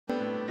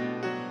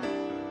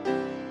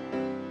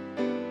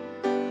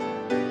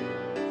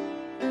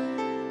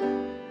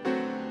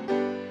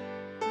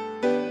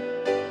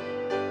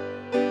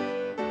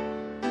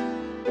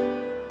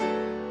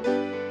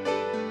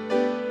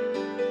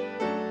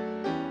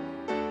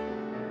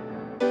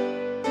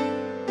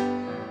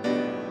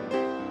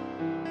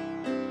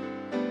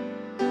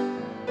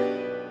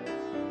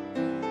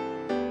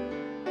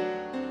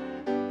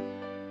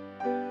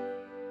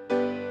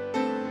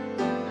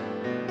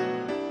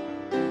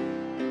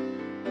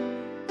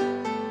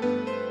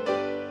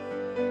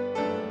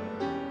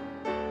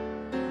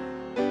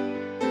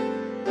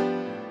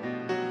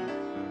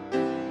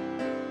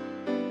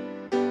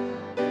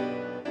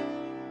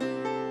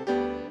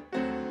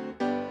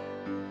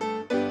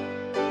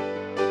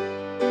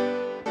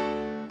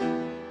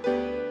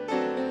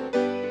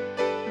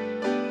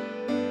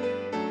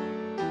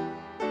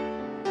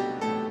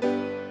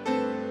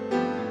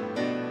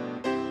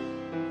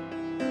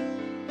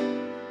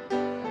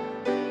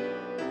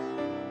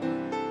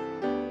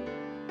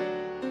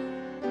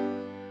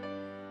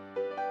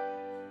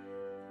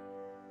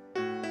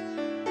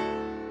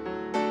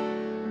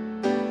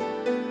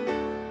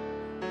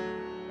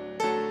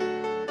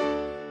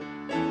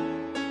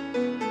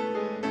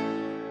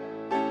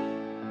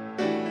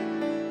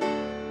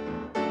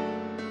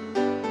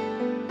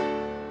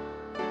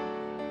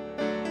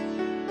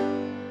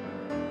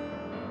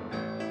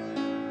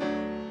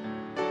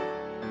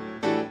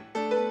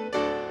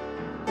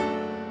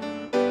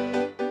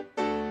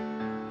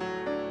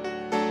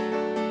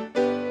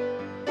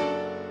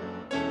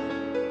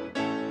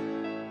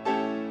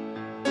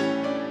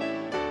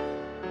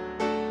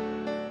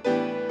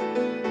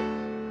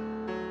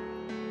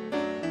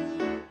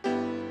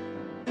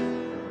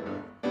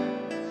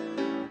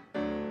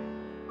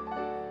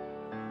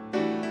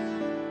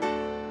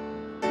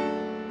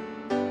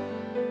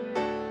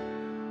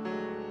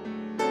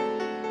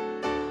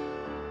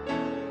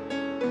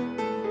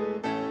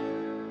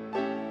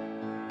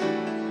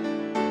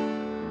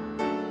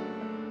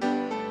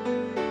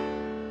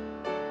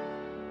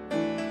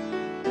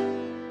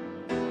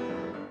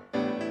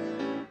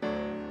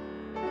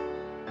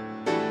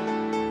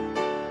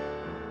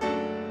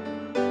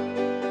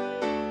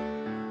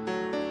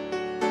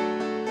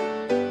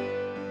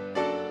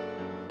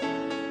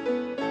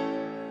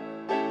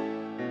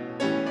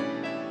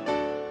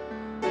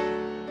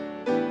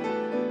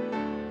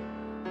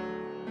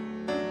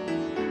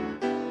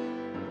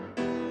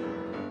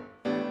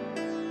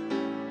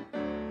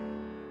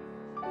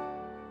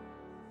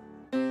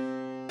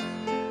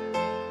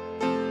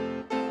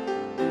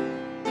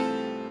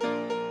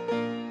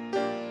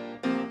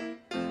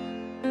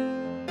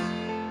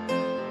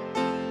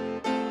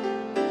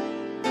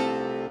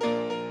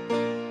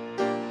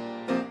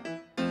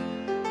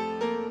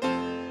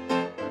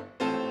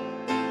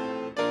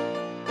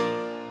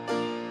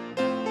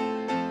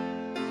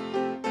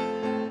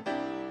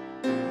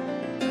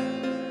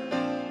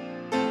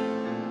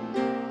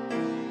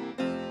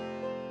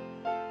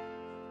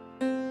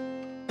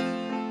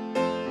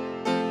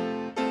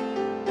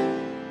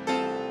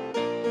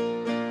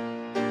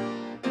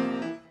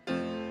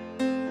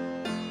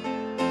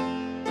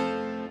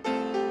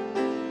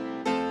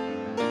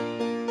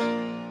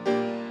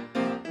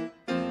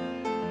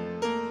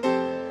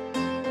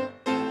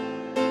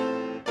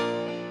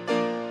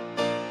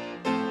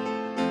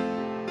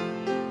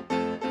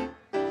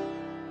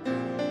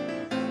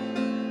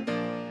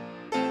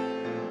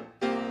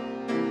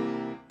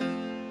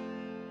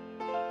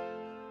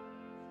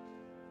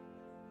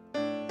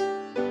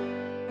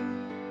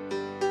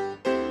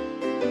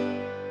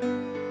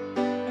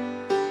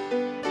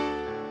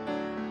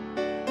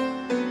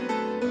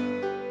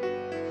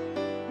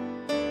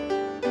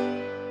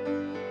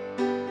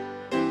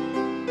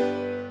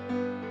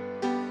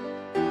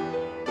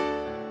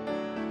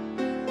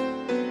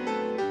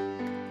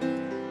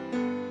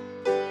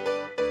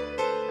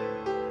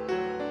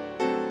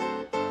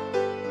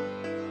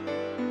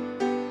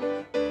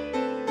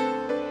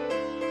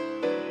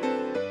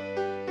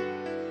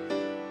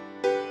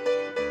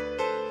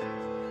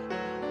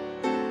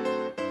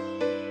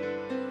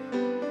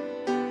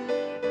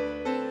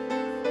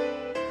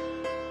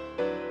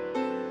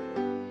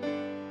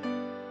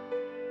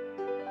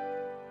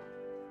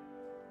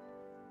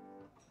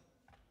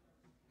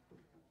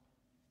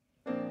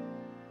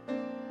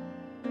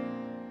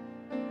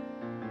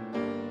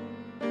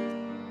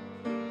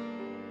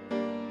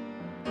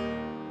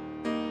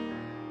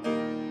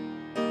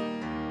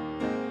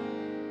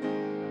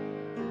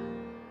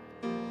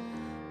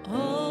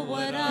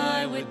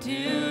would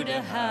do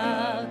to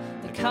have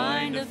the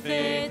kind of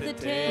faith it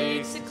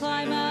takes to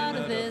climb out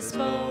of this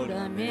boat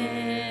I'm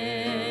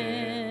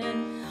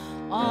in,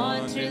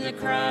 onto the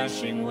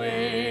crashing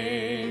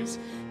waves,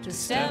 to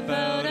step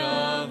out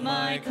of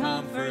my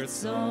comfort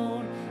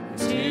zone,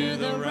 into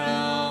the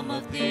realm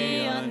of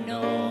the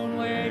unknown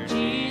where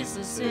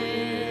Jesus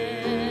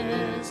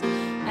is,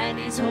 and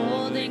he's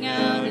holding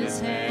out his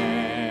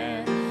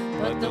hand,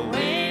 but the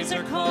waves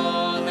are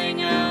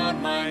calling out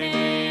my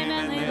name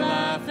and they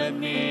laugh at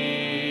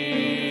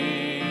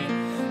me,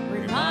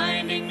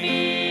 reminding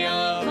me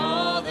of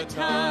all the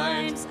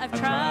times I've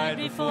tried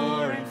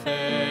before and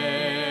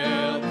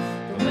failed,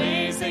 the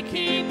ways they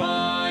keep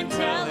on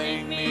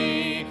telling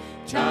me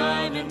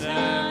time and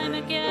time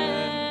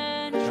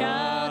again,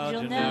 child,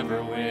 you'll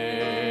never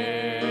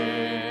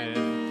win,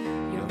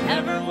 you'll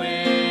never win,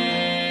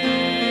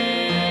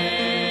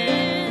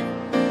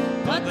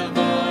 but the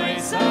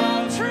voice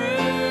of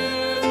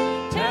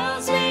truth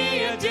tells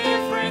me a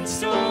different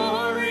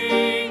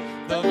story,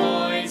 the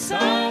voice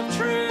of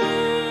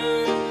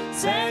truth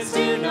says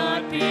do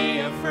not be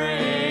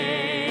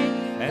afraid,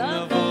 and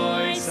the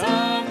voice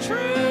of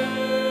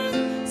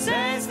truth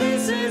says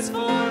this is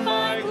for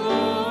my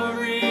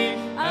glory,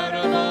 out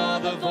of all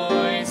the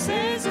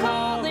voices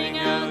calling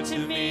out to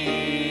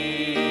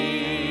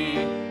me,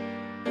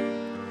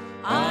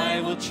 I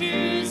will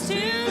choose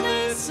to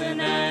listen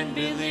and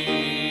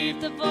believe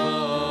the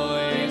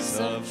voice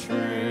of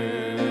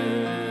truth.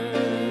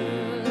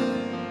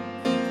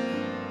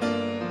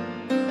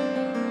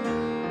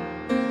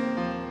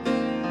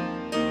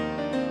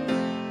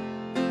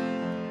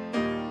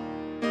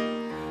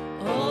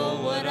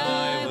 Oh, what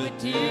I would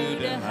do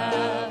to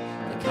have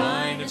the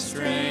kind of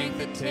strength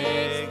it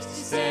takes to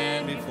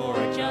stand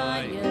before a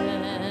giant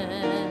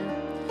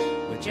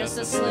with just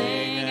a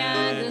sling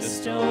and a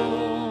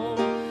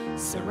stone,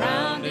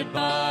 surrounded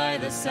by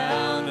the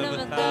sound of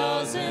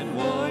 1,000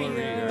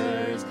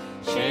 warriors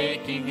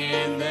shaking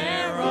in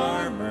their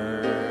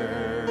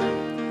armor,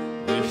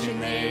 wishing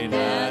they'd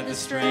had the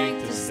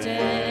strength to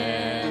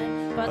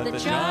stand, but the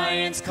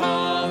giant's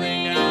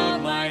calling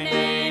out my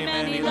name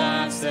and he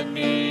laughs at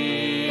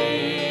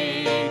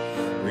me,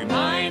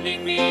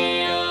 reminding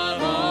me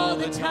of all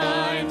the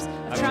times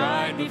I've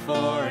tried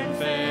before and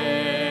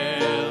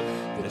failed,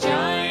 the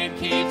giant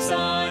keeps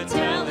on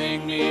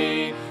telling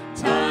me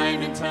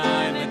time and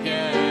time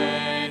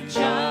again,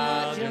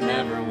 child, you'll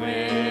never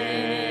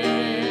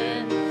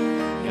win,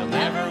 you'll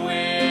never win,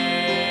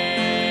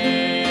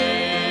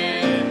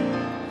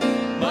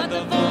 but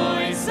the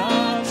voice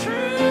of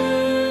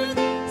truth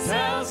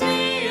tells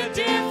me a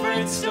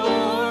different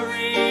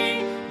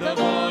story, the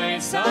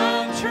voice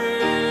of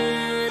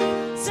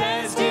truth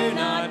says do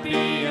not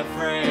be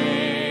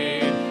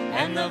afraid,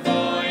 and the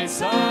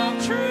voice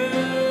of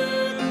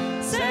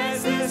truth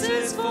says this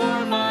is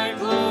for my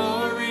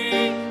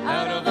glory,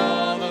 out of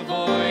all the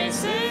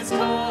voices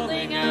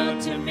calling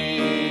out to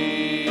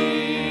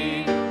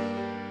me,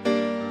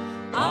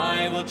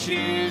 I will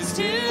choose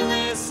to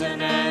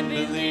listen and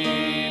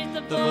believe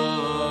the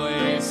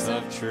voice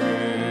of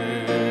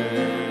truth.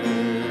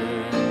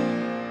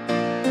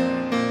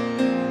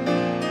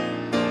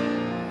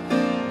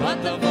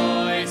 But the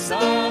voice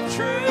of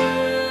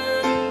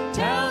truth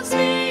tells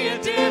me a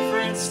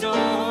different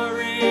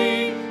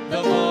story,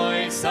 the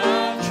voice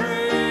of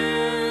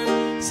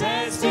truth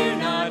says do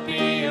not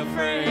be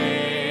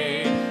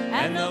afraid,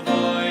 and the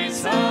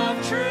voice of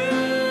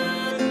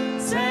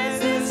truth says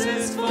this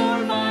is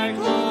for my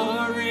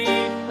glory,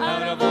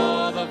 out of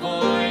all the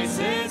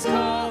voices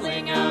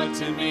calling out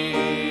to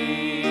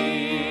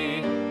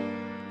me,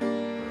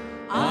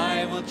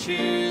 I will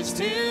choose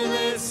to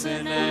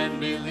listen and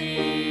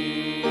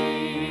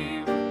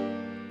believe,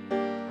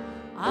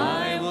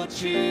 I will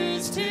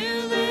choose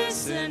to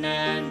listen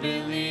and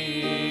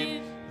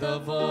believe the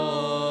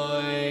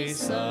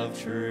voice of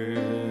truth.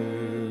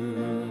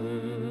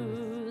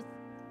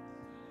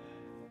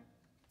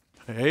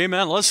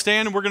 Amen. Let's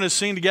stand and we're going to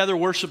sing together,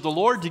 worship the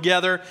Lord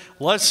together.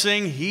 Let's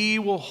sing, He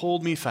Will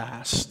Hold Me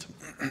Fast.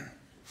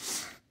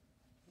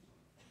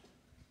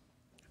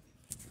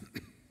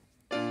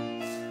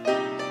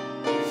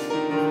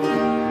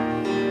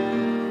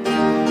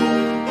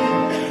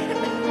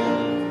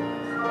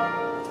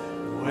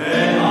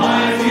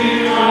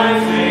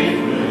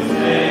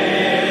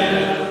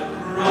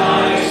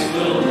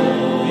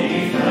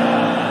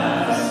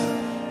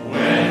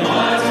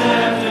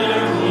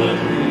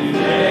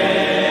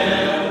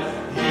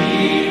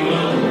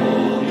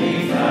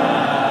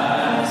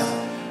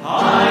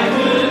 I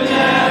could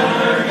never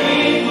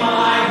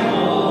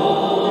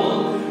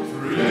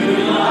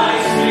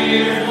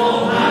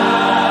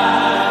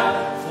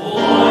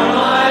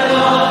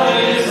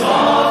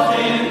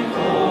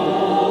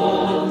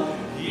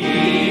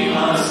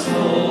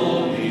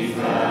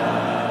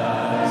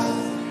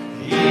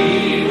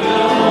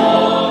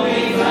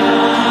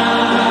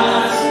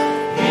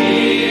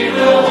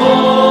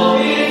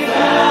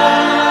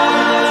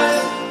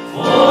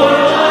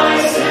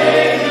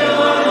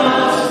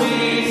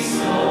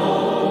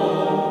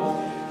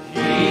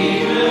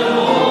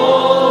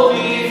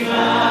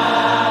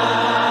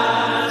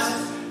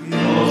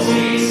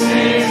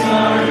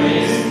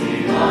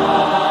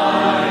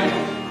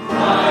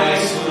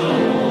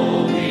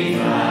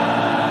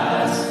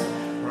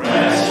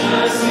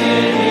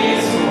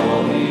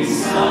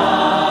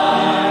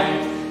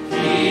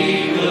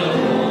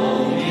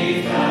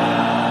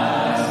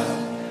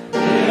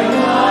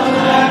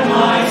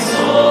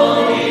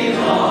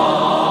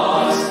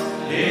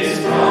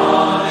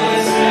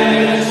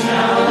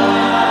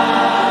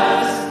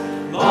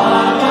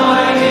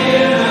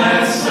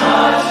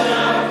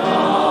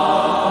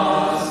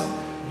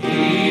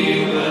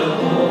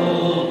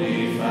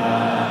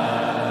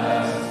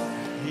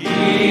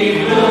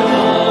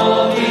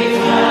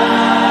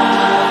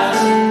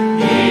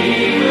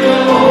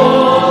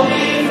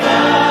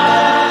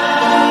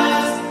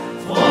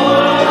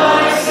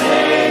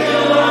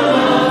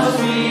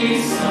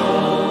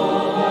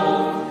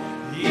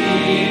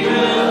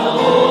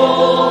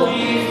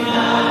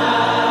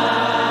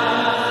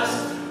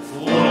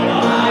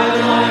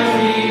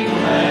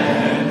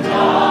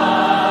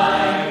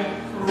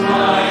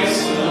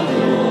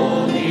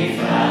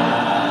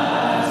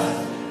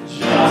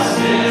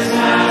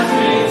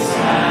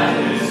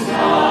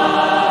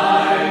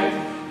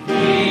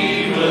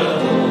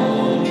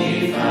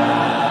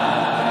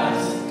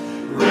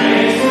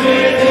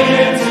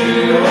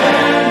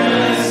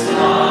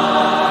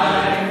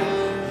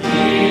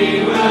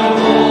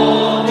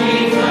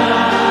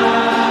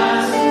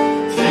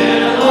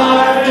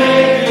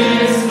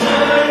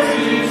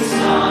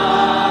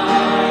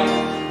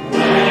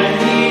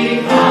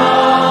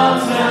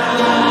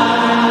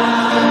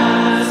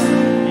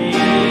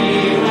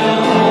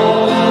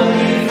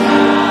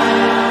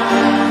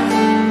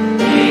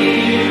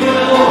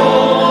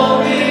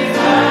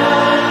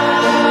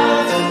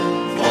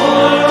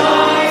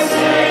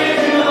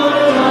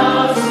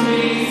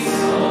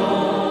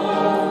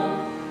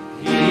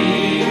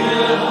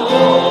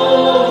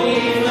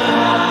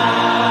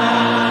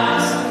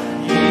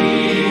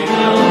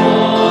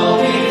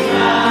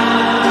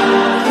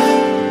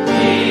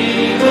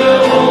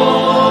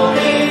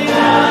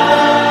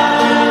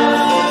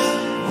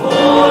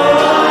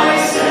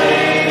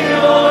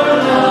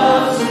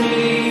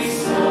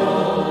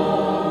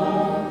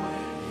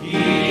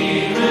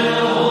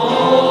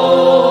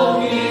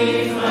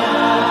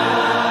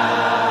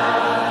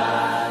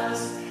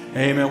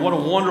What a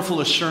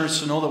wonderful assurance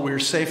to know that we are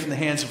safe in the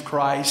hands of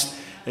Christ.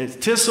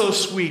 It 'tis so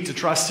sweet to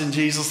trust in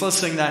Jesus. Let's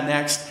sing that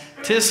next.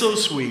 'Tis so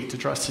sweet to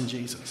trust in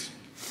Jesus.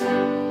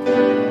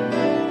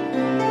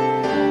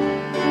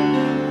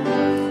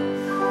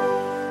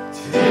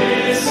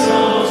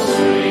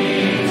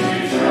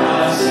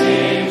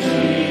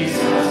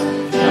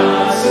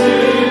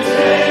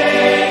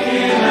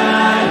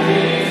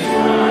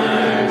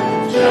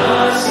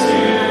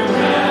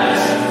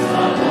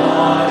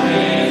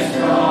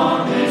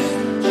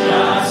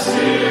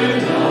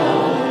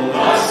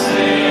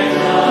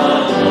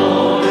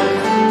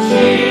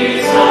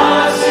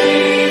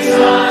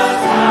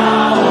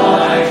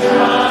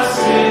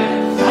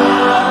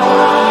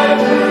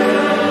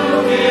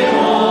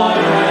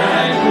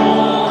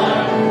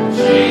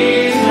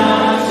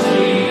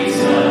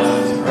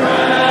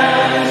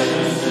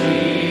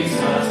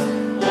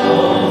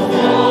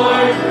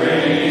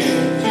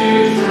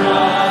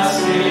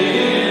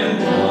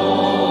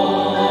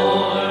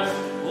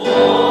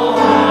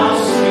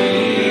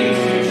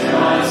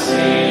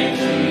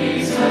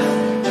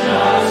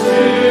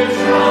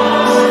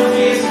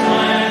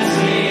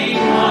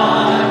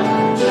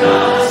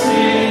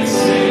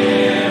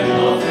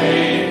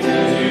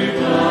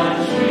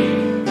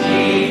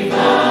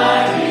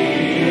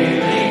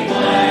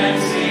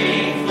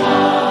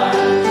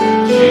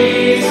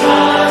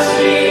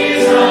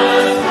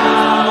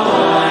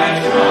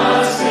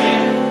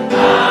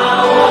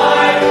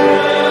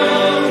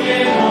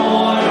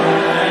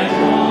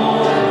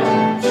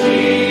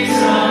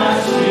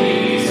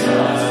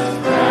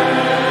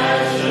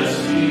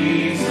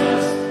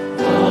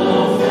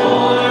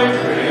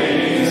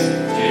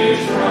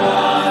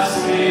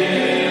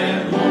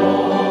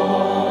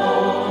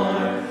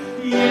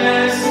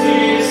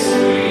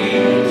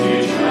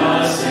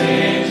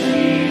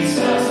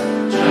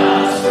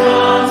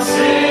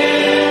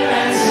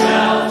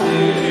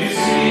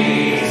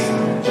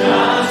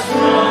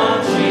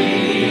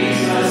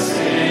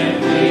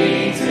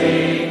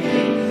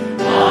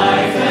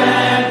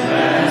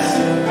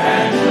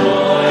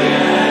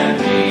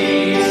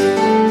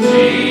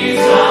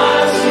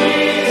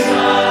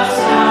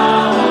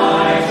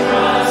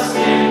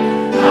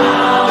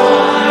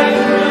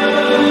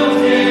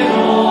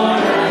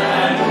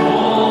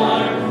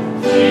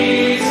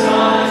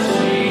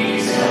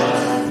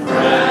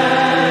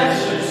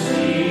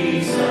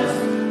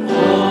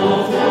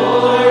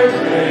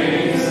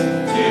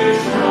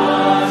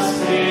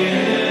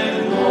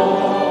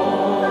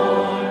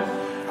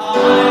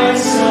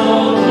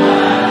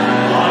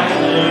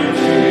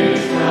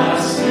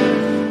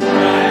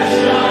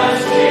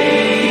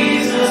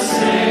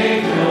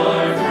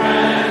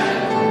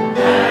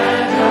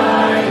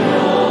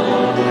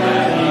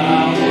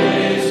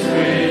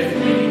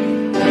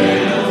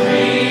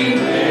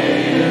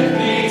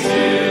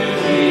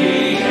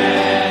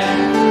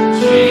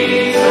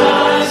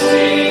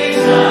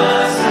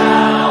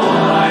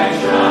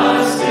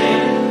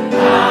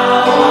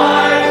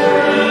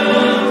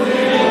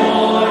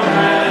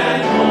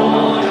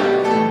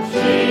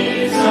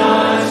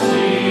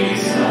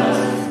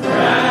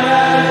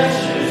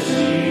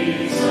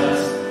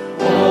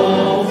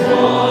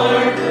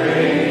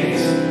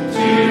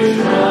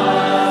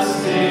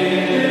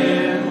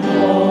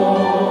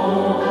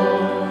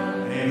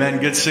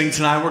 Good to sing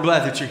tonight. We're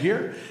glad that you're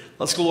here.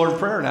 Let's go, Lord, in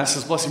prayer and ask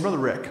His blessing. Brother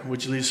Rick,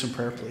 would you lead us in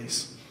prayer,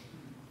 please?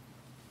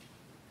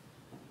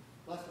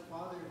 Blessed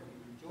Father,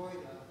 we enjoy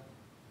the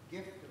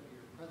gift of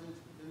your presence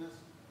within us,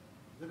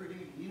 liberty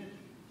and unity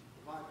to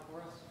provide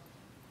for us.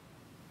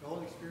 The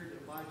Holy Spirit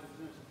that abides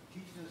within us,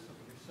 teaching us of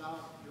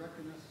yourself,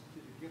 directing us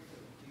to the gift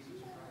of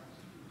Jesus Christ.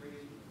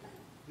 Praise you.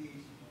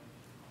 Please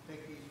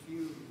take these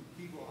few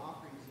feeble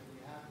offerings that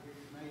we have here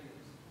tonight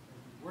as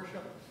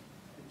worship,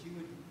 that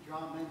you would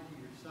draw men to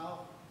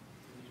yourself.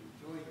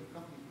 Enjoy your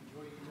company,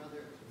 enjoy each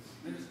other as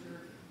we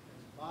minister, as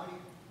a body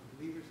of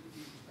believers in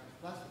Jesus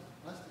Christ.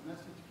 Bless the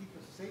message, keep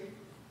us safe,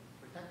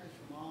 protect us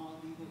from all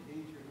evil,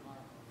 danger, and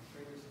harm. We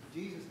pray this in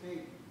Jesus'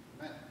 name.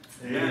 Amen.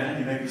 Amen.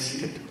 You may be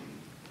seated.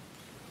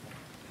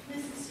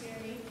 Mrs.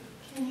 Sherry,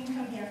 can you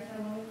come here for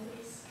a moment,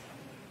 please?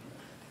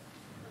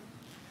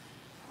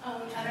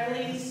 At Our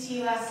Lady's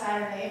Tea last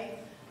Saturday,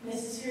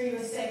 Mrs. Fury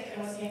was sick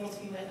and wasn't able to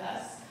be with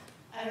us.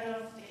 I don't know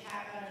if the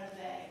cat got out of the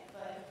bag,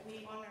 but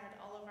we honored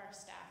all of our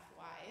staff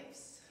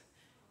wives,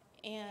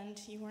 and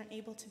you weren't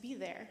able to be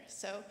there.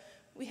 So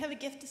we have a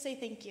gift to say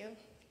thank you.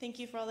 Thank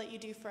you for all that you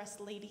do for us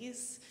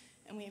ladies,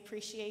 and we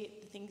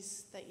appreciate the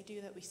things that you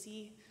do that we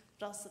see,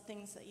 but also the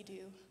things that you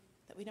do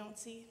that we don't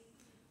see.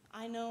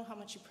 I know how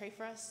much you pray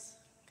for us,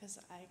 because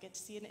I get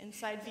to see an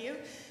inside view,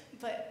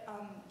 but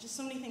just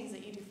so many things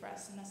that you do for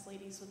us, and us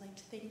ladies would like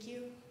to thank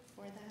you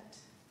for that.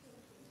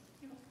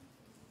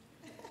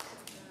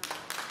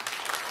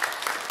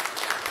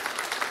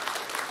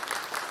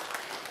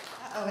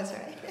 Oh, that's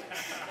right.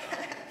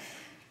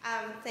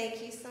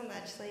 Thank you so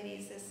much,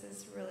 ladies. This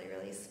is really,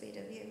 really sweet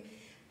of you.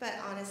 But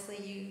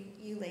honestly,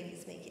 you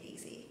ladies make it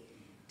easy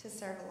to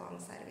serve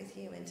alongside with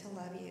you and to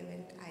love you.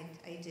 And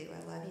I do.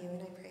 I love you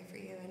and I pray for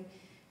you. And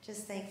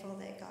just thankful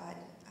that God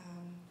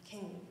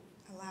can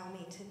allow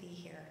me to be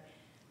here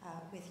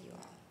with you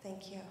all.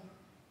 Thank you.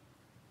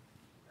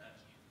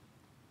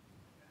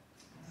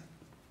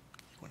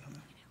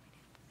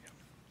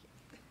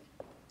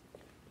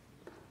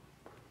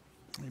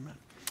 Amen.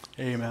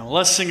 Amen. Well,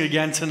 let's sing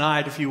again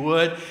tonight, if you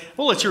would.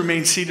 We'll let you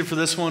remain seated for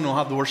this one. We'll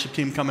have the worship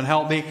team come and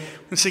help me. We're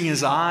going to sing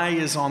His Eye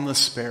is on the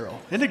Sparrow.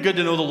 Isn't it good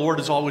to know the Lord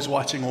is always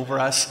watching over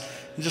us?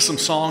 And just some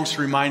songs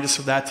to remind us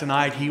of that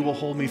tonight. He will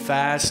hold me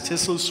fast.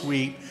 'Tis so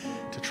sweet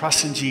to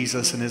trust in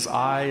Jesus, and His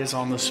eye is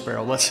on the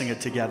sparrow. Let's sing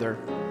it together.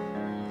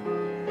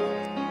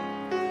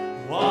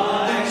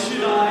 Why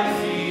should I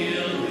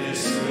feel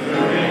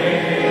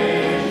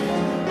discouraged?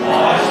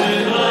 Why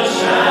should the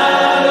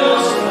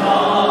shadows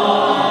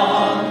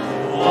come?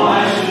 Why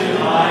should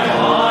my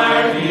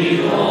heart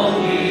be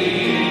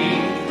lonely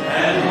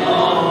and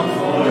long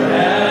for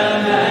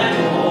heaven and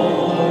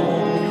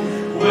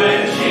home? When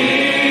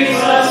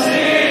Jesus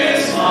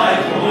is my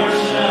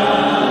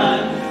portion,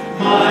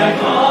 my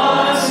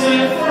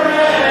constant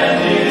friend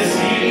is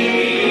He.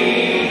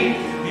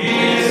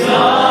 His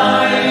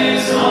eye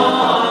is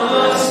on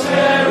the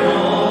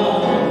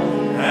sparrow,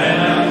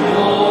 and I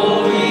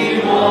know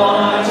He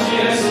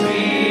watches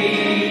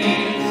me.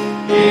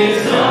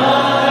 His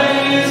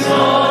eye is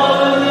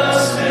on the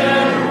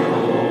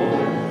sparrow,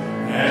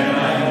 and I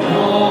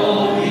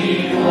know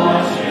He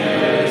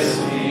watches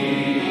me.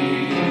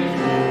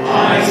 I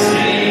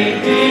sing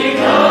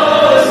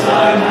because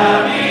I'm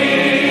happy.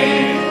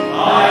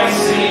 I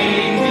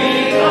sing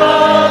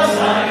because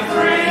I'm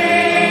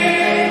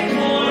free.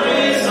 For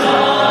His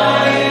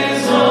eye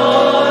is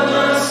on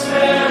the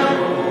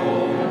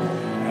sparrow,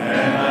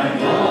 and I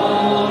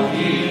know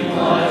He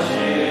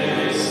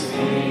watches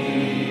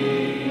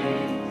me.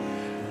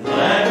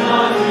 Let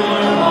not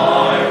your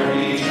heart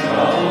be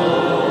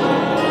troubled.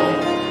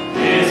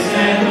 His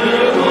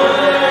tender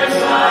words I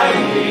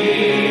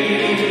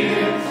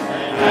hear,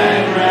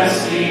 and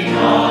resting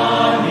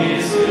on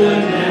His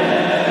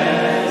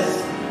goodness,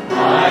 I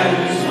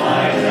lose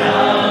my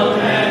doubt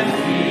and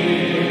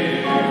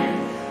fear.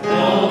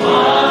 Though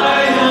by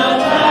the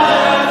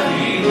path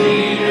He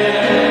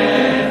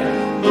leadeth,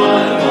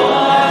 but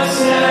one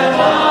step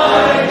I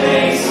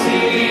may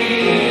see.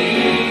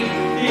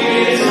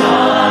 His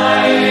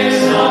eye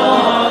is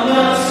on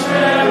the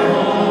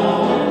sparrow,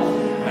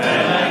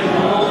 and I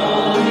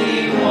know He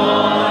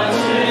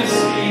watches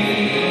me.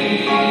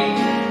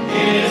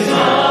 His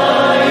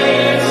eye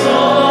is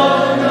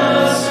on the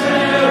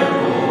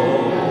sparrow,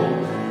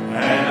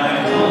 and I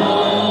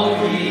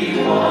know He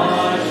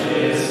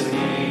watches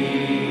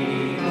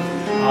me.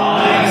 I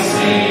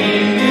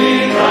sing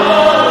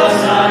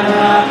because I'm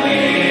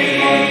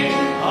happy.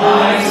 I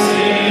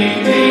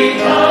sing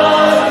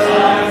because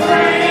I'm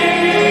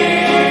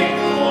free.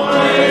 For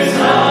His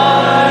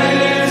eye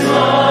is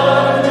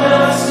on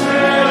the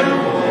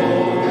sparrow,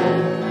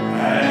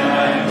 and I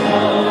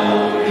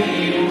know He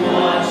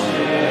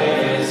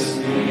watches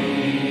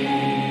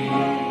me.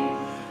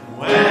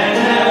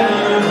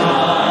 Whenever I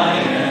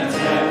am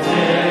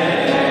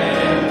tempted,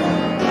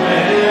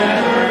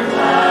 whenever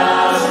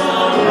clouds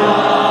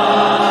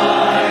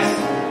arise,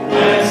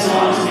 when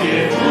songs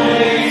give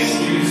place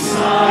to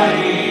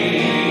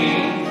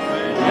sighing,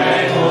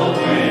 when hope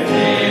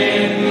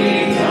within me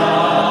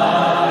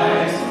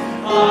dies,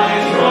 I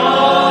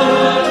draw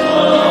the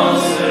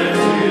closer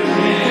to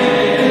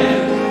Him.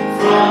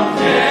 From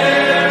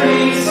there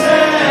He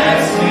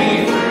sets me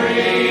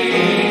free.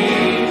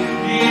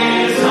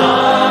 His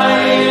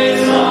eye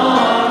is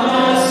on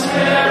the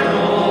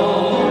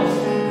sparrow,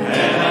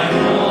 and I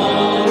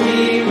know He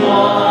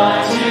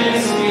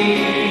watches me.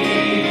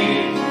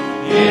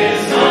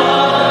 His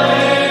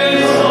eye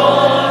is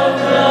on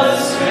the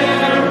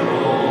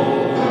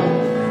sparrow,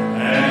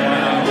 and I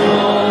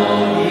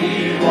know He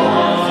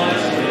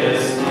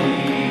watches me.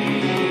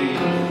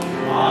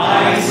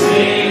 I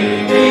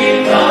sing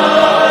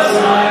because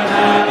I'm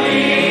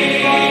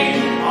happy.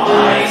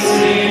 I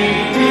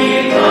sing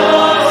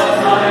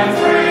because I'm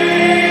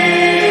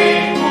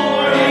free.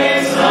 For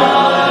His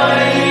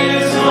eye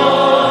is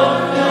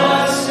on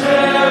the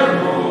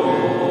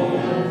sparrow,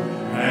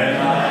 and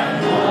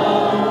I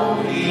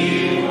know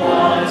He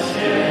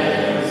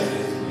watches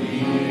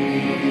me.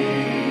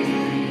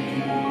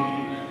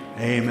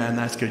 Amen.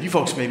 That's good. You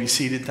folks may be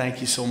seated.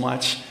 Thank you so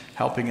much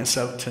helping us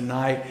out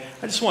tonight.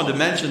 I just wanted to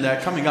mention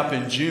that coming up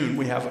in June,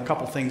 we have a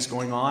couple things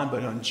going on,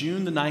 but on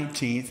June the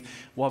 19th,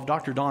 we'll have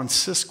Dr. Don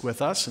Sisk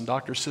with us, and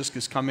Dr. Sisk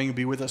is coming to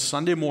be with us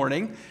Sunday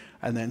morning,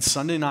 and then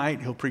Sunday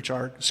night, he'll preach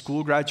our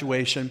school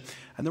graduation,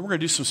 and then we're going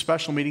to do some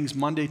special meetings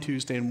Monday,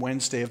 Tuesday, and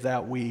Wednesday of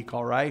that week,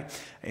 all right?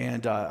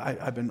 And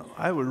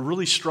I was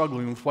really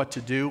struggling with what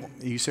to do.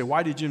 You say,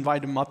 why did you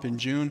invite him up in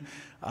June?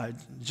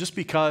 Just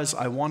because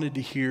I wanted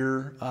to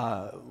hear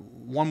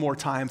one more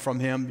time from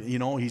him. You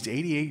know, he's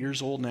 88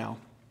 years old now.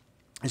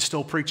 He's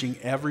still preaching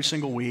every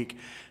single week,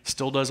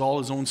 still does all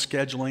his own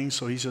scheduling,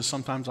 so he says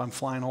sometimes I'm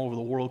flying all over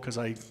the world because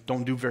I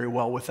don't do very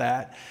well with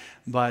that.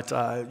 But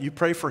you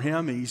pray for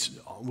him.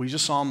 We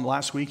just saw him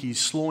last week. He's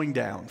slowing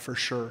down for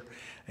sure.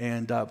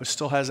 and but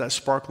still has that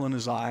sparkle in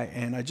his eye.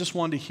 And I just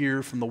wanted to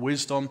hear from the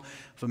wisdom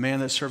of a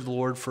man that served the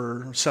Lord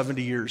for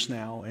 70 years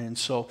now. And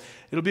so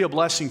it'll be a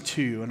blessing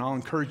too, and I'll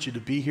encourage you to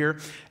be here.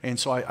 And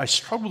so I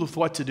struggled with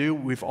what to do.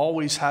 We've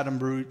always had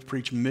him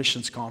preach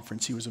missions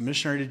conference. He was a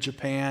missionary to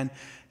Japan.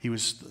 He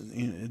was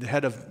the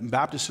head of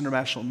Baptist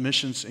International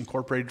Missions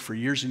Incorporated for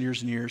years and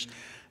years and years.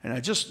 And I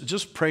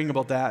just praying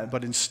about that,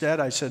 but instead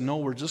I said, no,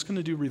 we're just going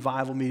to do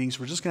revival meetings.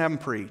 We're just going to have him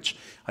preach.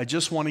 I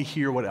just want to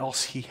hear what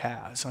else he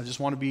has. I just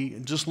want to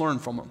just learn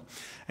from him.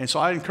 And so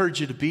I encourage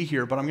you to be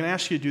here, but I'm going to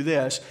ask you to do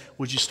this.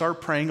 Would you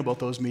start praying about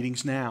those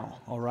meetings now?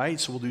 All right?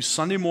 So we'll do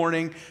Sunday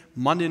morning,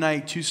 Monday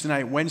night, Tuesday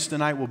night, Wednesday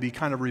night will be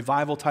kind of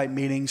revival type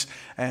meetings.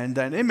 And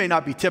then it may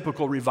not be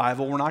typical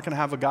revival. We're not going to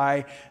have a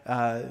guy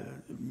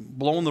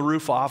blowing the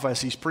roof off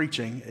as he's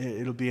preaching.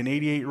 It'll be an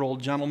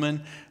 88-year-old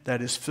gentleman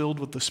that is filled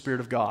with the Spirit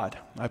of God.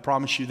 I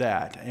promise you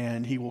that.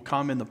 And he will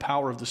come in the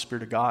power of the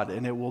Spirit of God,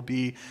 and it will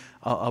be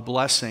a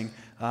blessing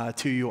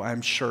to you,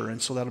 I'm sure.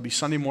 And so that'll be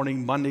Sunday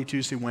morning, Monday,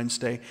 Tuesday,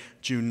 Wednesday,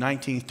 June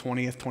 19th,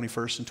 20th,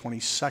 21st, and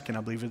 22nd,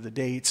 I believe are the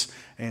dates.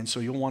 And so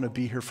you'll want to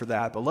be here for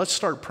that. But let's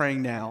start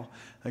praying now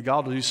that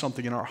God will do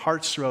something in our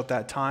hearts throughout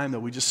that time, that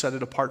we just set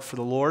it apart for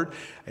the Lord.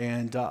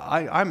 And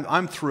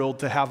I'm thrilled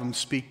to have him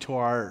speak to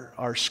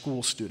our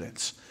school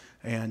students.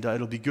 And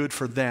it'll be good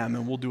for them.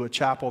 And we'll do a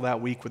chapel that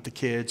week with the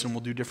kids, and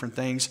we'll do different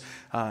things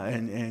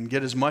and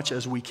get as much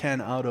as we can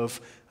out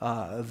of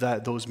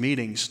those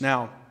meetings.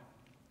 Now,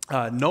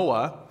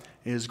 Noah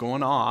Vard is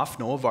going off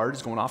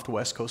to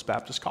West Coast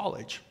Baptist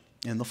College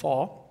in the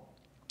fall.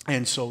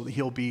 And so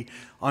he'll be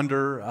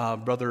under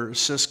Brother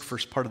Sisk for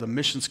part of the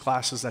missions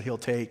classes that he'll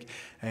take.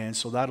 And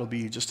so that'll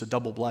be just a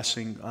double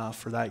blessing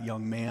for that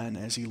young man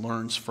as he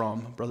learns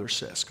from Brother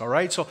Sisk. All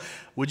right, so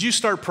would you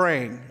start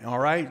praying? All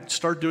right,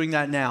 start doing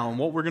that now. And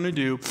what we're going to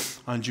do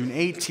on June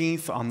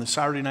 18th, on the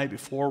Saturday night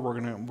before,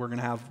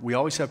 we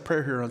always have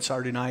prayer here on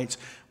Saturday nights.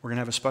 We're going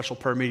to have a special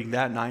prayer meeting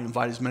that night,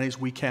 invite as many as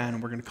we can,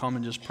 and we're going to come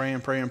and just pray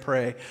and pray and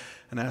pray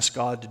and ask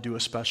God to do a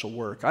special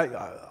work.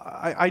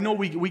 I know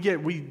we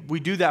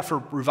do that for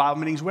revival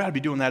meetings. We ought to be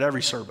doing that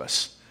every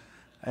service.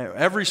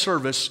 Every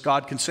service,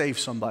 God can save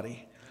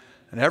somebody.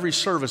 And every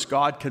service,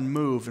 God can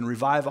move and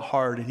revive a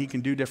heart, and he can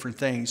do different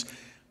things.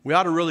 We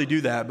ought to really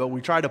do that, but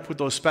we try to put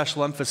those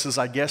special emphasis,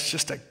 I guess,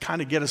 just to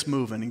kind of get us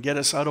moving and get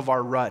us out of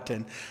our rut.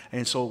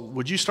 And so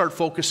would you start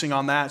focusing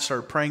on that,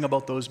 start praying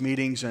about those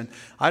meetings? And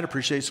I'd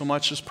appreciate so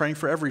much just praying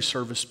for every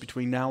service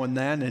between now and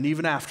then. And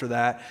even after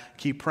that,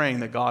 keep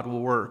praying that God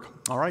will work.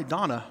 All right,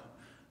 Donna,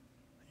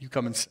 you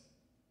come and sit.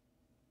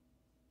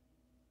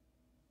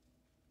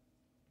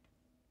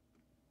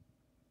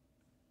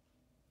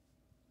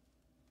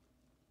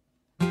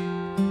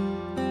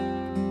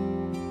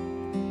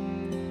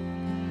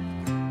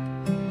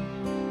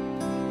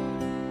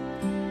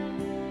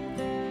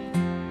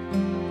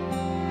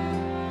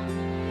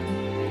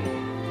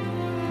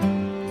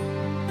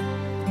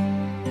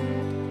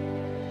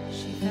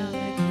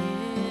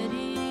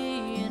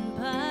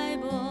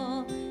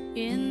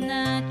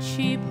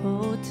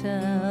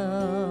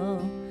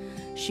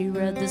 She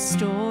read the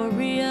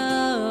story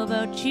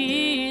about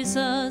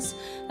Jesus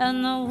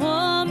and the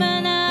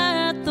woman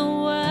at the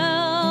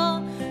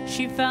well.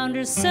 She found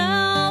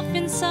herself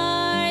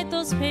inside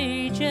those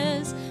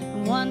pages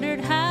and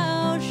wondered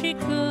how she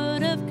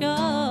could have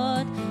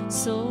got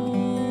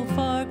so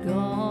far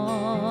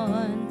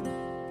gone,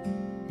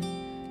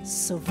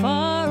 so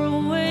far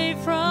away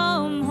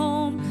from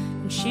home.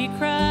 And she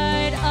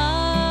cried,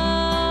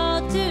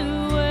 I'll do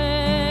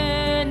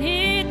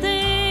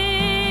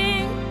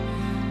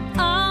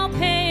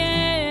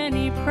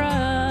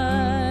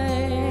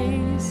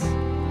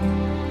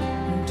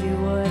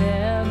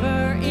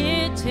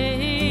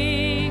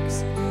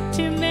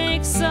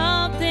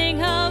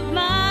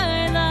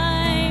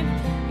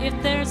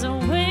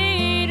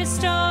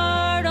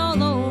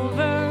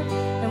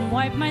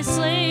my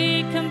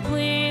slate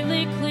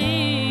completely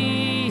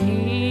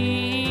clean.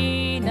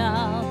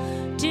 I'll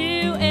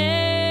do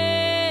anything.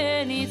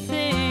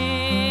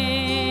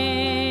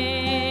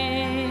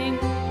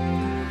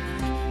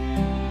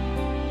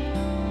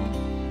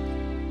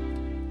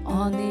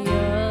 On the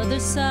other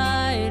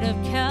side of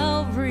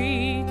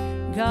Calvary,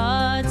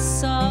 God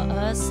saw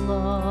us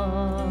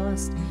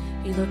lost.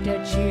 He looked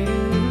at you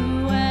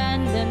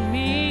and then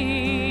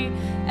me,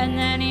 and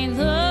then he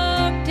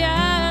looked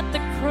at the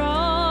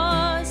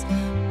cross.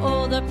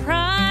 Oh, the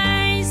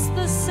price,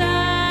 the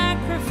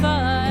sacrifice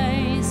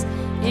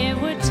it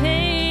would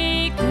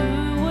take,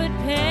 who would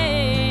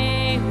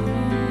pay,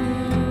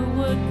 who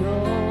would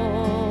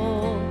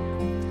go?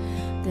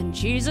 Then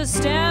Jesus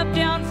stepped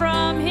down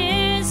from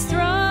his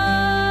throne.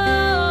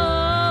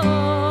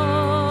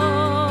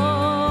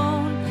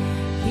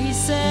 He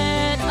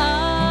said,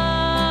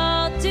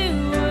 I'll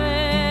do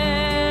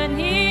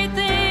anything,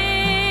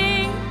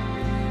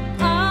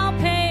 I'll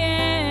pay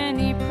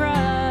any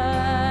price.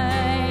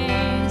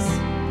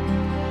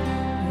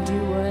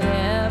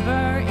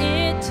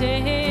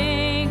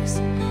 Takes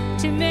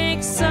to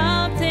make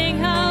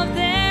something of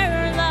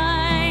their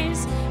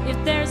lives. If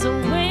there's a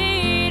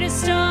way to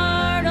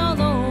start all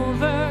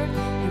over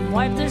and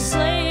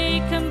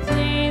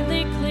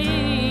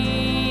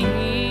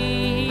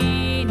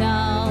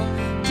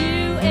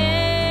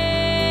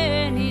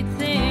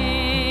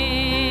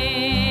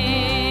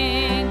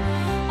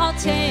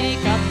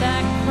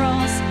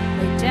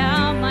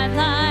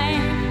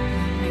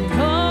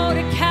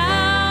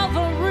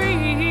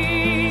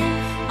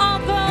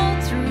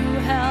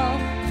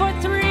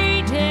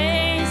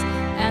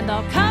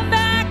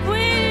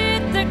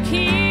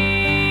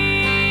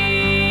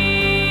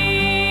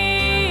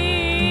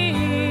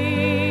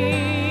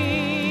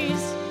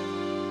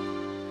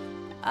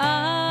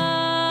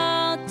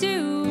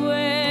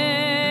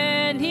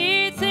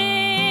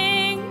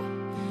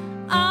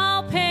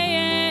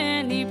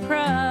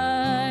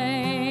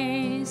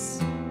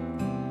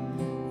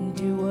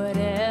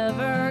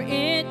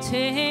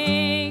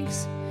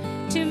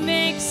to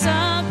make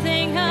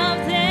something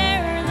of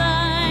their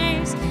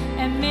lives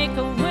and make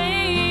a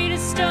way to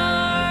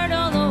start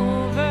all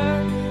over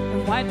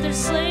and wipe their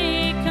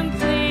slate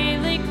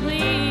completely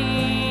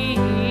clean.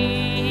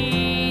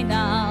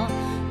 I'll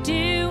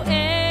do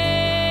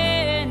anything.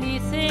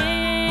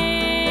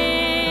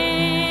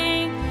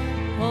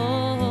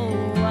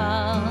 Oh,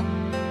 I'll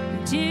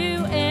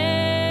do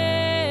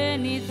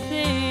anything.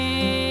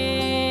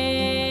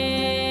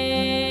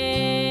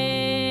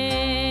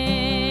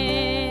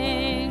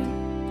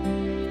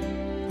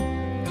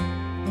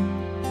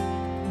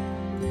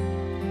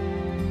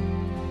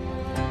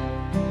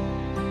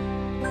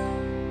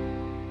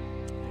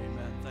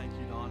 Amen. Thank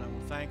you, Donna.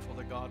 We're thankful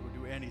that God would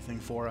do anything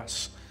for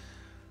us.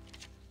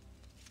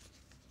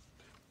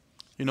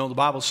 You know, the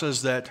Bible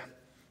says that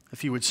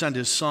if he would send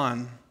his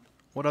son,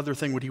 what other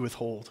thing would he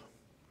withhold?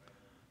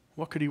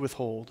 What could he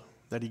withhold?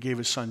 That he gave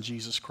his son,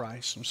 Jesus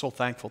Christ. I'm so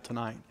thankful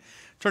tonight.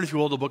 Turn, if you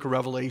will, to the book of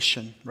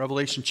Revelation.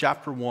 Revelation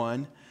chapter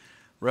 1.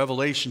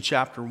 Revelation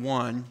chapter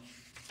 1.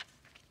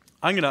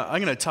 I'm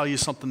gonna tell you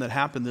something that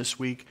happened this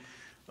week.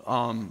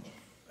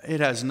 It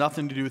has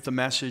nothing to do with the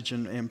message,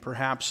 and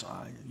perhaps,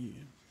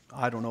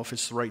 I don't know if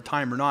it's the right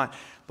time or not,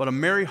 but a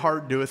merry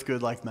heart doeth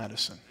good like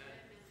medicine.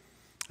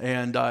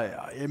 And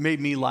it made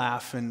me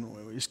laugh.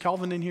 And is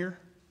Calvin in here?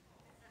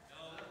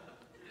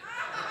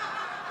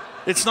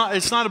 It's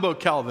not about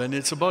Calvin.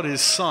 It's about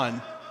his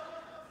son.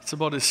 It's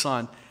about his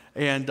son.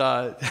 And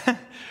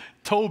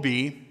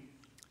Toby,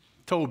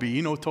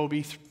 you know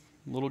Toby,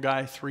 little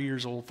guy, 4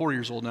 years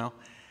old now.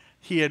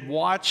 He had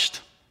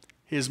watched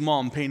his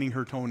mom painting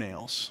her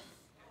toenails.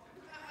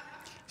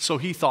 So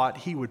he thought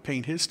he would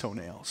paint his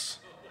toenails.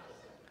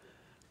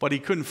 But he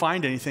couldn't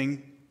find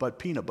anything but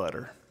peanut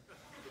butter.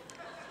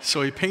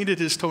 So he painted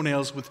his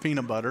toenails with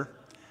peanut butter.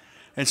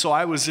 And so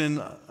I was in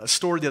a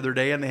store the other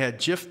day, and they had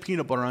Jif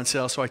peanut butter on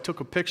sale. So I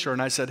took a picture,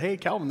 and I said, "Hey,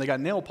 Calvin, they got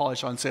nail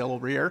polish on sale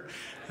over here.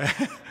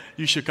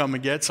 You should come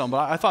and get some."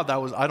 But I thought that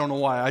was, I don't know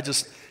why. I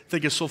just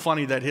think it's so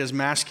funny that his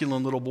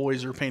masculine little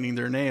boys are painting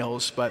their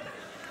nails. But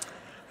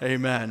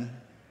amen.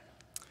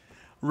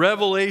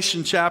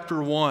 Revelation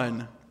chapter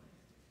 1.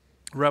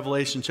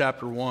 Revelation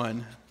chapter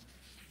 1.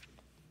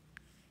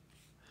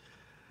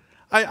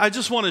 I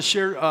just want to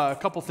share a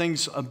couple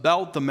things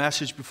about the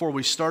message before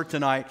we start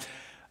tonight.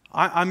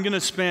 I'm going to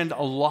spend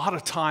a lot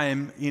of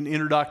time in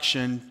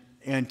introduction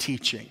and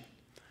teaching,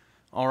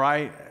 all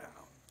right?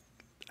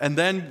 And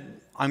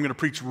then I'm going to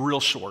preach real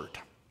short.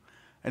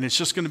 And it's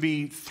just going to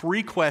be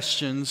 3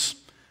 questions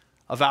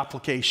of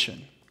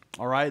application,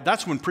 all right?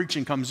 That's when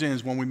preaching comes in,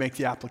 is when we make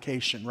the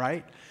application,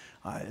 right?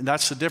 And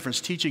that's the difference.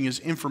 Teaching is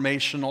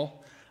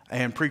informational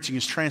and preaching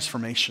is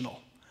transformational.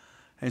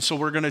 And so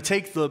we're going to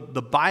take the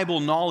Bible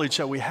knowledge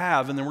that we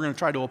have, and then we're going to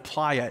try to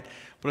apply it.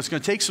 But it's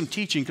going to take some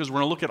teaching, because we're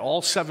going to look at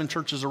all 7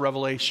 churches of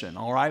Revelation,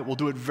 all right? We'll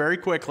do it very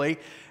quickly,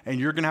 and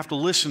you're going to have to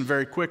listen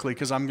very quickly,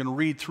 because I'm going to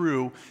read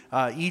through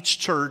each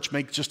church,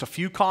 make just a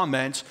few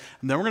comments,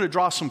 and then we're going to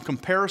draw some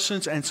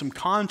comparisons and some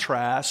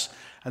contrasts,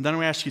 and then I'm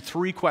going to ask you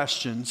 3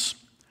 questions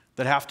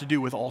that have to do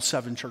with all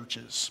 7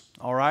 churches,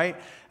 all right?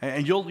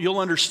 And you'll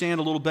understand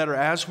a little better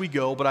as we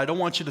go, but I don't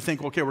want you to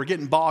think, okay, we're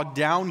getting bogged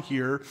down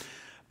here,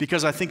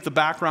 because I think the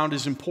background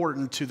is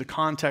important to the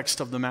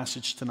context of the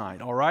message tonight,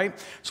 all right?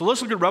 So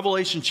let's look at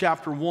Revelation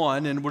chapter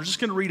 1, and we're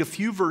just going to read a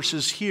few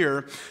verses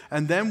here,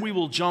 and then we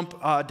will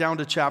jump down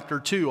to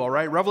chapter 2, all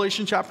right?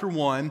 Revelation chapter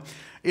 1,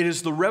 it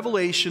is the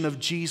revelation of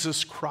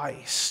Jesus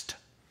Christ.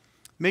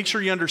 Make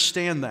sure you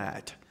understand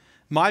that.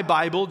 My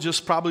Bible,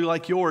 just probably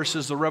like yours,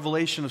 is the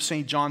revelation of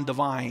St. John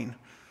Divine,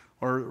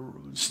 or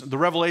the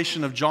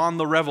revelation of John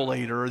the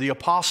Revelator, or the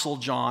Apostle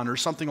John, or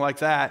something like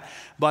that.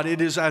 But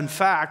it is, in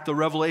fact, the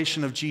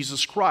revelation of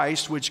Jesus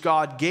Christ, which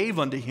God gave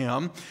unto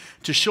him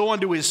to show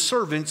unto his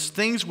servants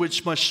things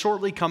which must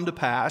shortly come to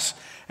pass.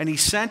 And he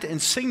sent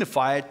and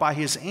signified it by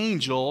his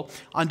angel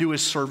unto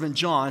his servant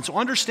John. So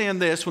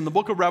understand this, when the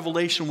book of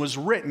Revelation was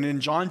written in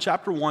John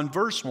chapter 1,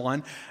 verse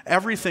 1,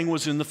 everything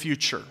was in the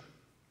future.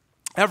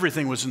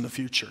 Everything was in the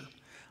future,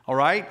 all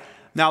right?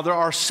 Now, there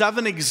are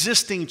 7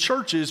 existing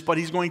churches, but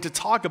he's going to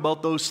talk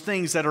about those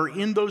things that are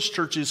in those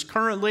churches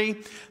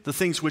currently, the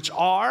things which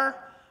are,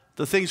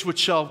 the things which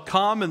shall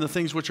come, and the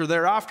things which are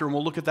thereafter. And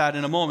we'll look at that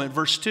in a moment.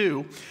 Verse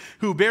 2,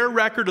 who bear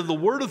record of the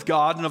word of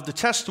God and of the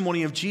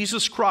testimony of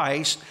Jesus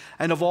Christ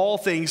and of all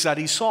things that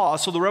he saw.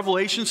 So the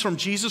revelations from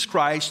Jesus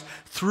Christ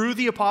through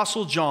the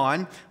Apostle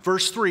John.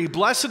 Verse 3,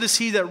 blessed is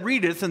he that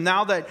readeth, and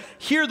thou that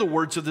hear the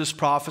words of this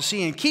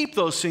prophecy, and keep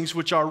those things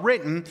which are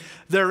written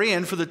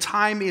therein, for the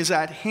time is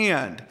at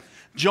hand.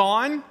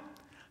 John,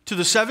 to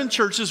the 7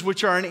 churches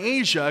which are in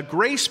Asia,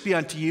 grace be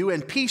unto you,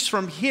 and peace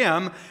from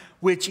him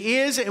which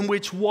is, and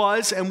which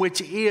was, and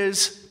which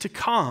is to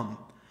come,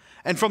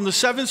 and from the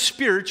 7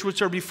 spirits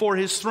which are before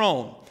his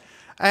throne,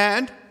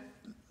 and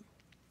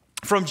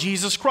from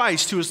Jesus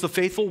Christ, who is the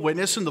faithful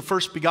witness and the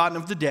first begotten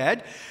of the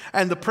dead,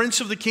 and the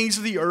prince of the kings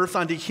of the earth,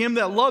 unto him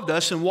that loved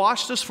us and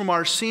washed us from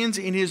our sins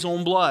in his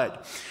own blood,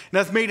 and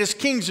hath made us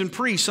kings and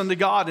priests unto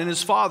God and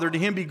his Father. To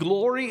him be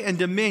glory and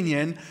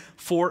dominion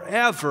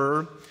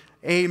forever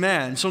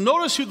Amen. So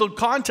notice who the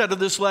content of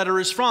this letter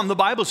is from. The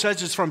Bible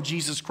says it's from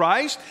Jesus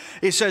Christ.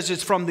 It says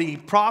it's from the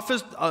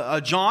prophet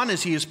John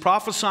as he is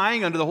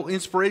prophesying under the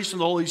inspiration of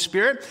the Holy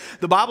Spirit.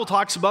 The Bible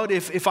talks about,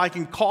 if I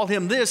can call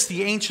him this,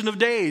 the Ancient of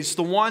Days,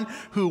 the one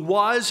who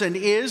was and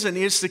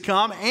is to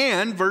come.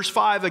 And verse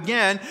 5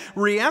 again,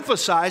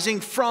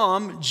 re-emphasizing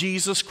from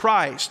Jesus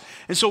Christ.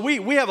 And so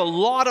we have a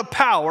lot of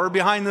power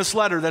behind this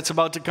letter that's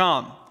about to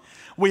come.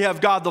 We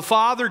have God the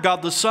Father,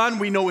 God the Son,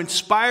 we know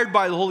inspired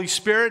by the Holy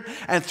Spirit,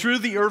 and through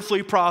the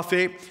earthly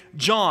prophet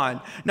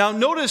John. Now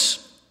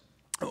notice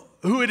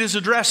who it is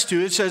addressed to.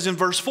 It says in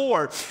verse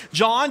 4,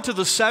 John to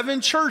the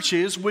 7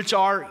 churches which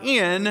are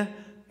in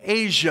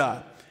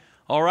Asia.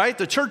 All right,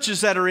 the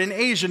churches that are in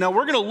Asia. Now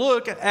we're going to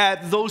look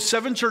at those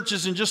 7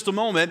 churches in just a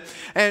moment.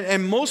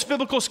 And most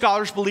biblical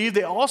scholars believe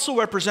they also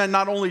represent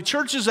not only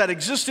churches that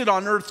existed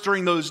on earth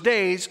during those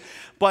days,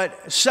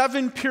 but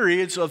 7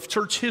 periods of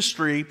church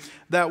history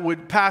that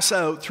would pass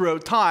out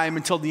throughout time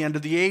until the end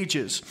of the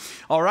ages.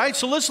 All right,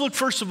 so let's look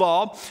first of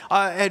all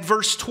at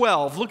verse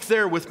 12. Look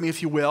there with me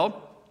if you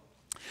will.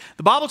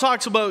 The Bible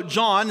talks about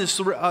John,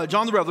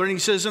 John the Revelator, and he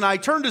says, "And I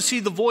turned to see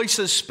the voice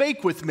that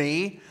spake with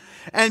me,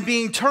 and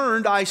being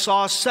turned, I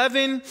saw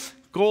 7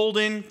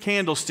 golden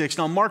candlesticks."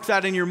 Now mark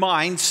that in your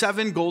mind,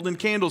 7 golden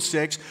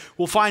candlesticks.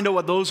 We'll find out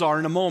what those are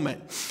in a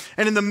moment.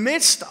 "And in the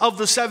midst of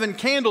the 7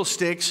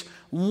 candlesticks,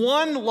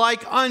 one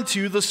like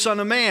unto the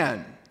Son of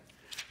Man,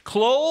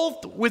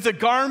 clothed with a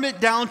garment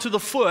down to the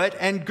foot,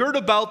 and girt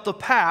about the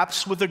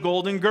paps with a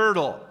golden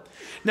girdle."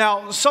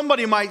 Now,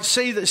 somebody might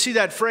see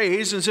that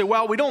phrase and say,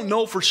 well, we don't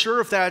know for sure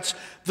if that's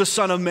the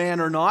Son of Man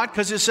or not,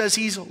 because it says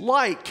he's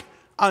like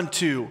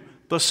unto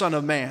the Son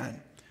of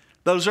Man.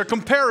 Those are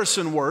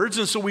comparison words,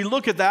 and so we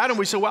look at that and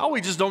we say, well,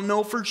 we just don't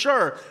know for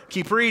sure.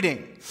 Keep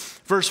reading.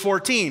 Verse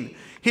 14,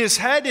 "His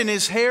head and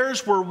his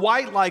hairs were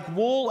white like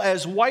wool,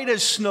 as white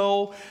as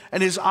snow,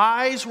 and his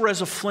eyes were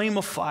as a flame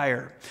of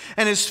fire,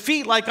 and his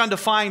feet like unto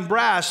fine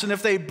brass, and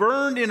if they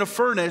burned in a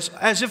furnace,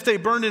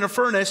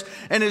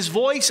 and his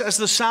voice as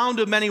the sound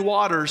of many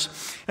waters.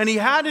 And he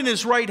had in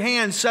his right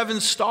hand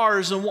 7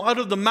 stars, and out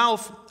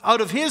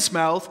of his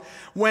mouth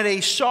went a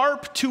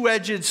sharp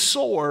 2-edged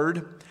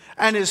sword,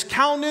 and his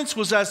countenance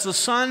was as the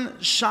sun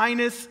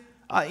shineth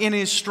in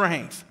his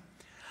strength.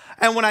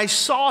 And when I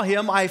saw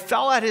him, I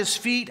fell at his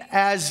feet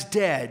as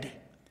dead.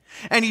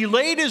 And he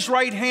laid his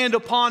right hand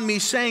upon me,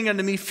 saying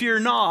unto me,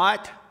 Fear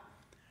not,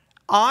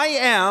 I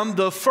am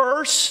the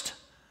first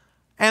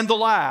and the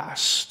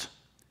last."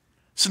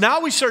 So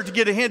now we start to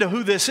get a hint of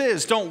who this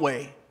is, don't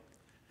we?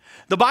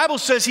 The Bible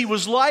says he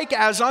was like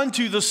as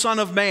unto the Son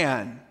of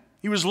Man.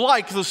 He was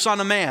like the Son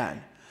of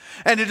Man.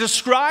 And it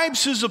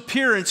describes his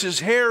appearance. His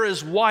hair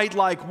is white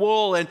like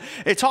wool. And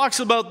it talks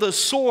about the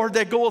sword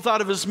that goeth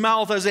out of his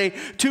mouth as a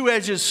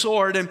 2-edged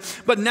sword.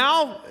 But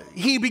now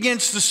he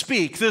begins to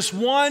speak. This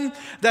one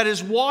that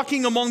is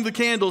walking among the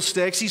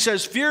candlesticks, he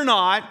says, "Fear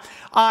not,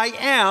 I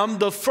am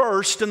the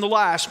first and the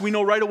last." We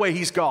know right away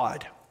he's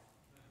God.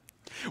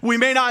 We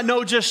may not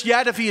know just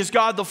yet if he is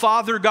God the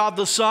Father, God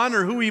the Son,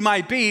 or who he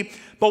might be,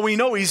 but we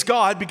know he's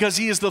God because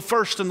he is the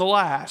first and the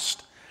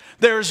last.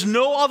 There's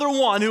no other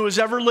one who has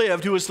ever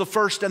lived who is the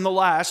first and the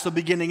last, the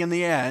beginning and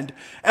the end.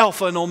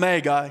 Alpha and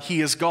Omega,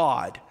 he is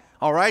God.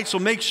 All right, so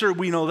make sure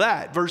we know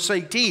that. Verse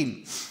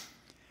 18,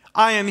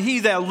 "I am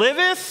he that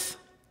liveth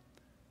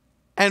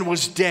and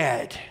was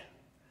dead.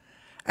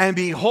 And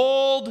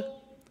behold,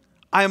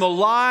 I am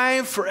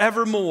alive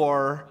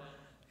forevermore.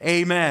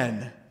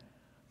 Amen."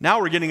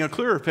 Now we're getting a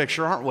clearer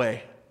picture, aren't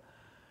we?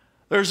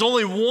 There's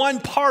only one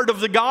part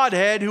of the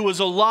Godhead who was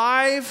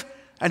alive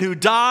and who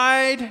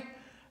died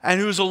and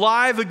who's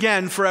alive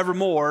again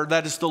forevermore.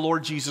 That is the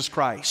Lord Jesus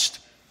Christ.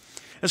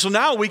 And so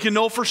now we can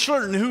know for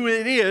certain who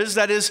it is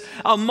that is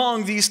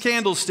among these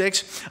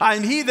candlesticks. "I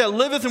am he that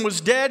liveth and was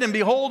dead, and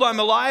behold, I am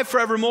alive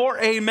forevermore.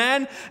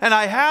 Amen. And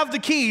I have the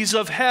keys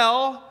of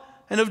hell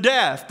and of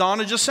death."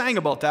 Donna just sang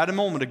about that a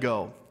moment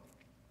ago.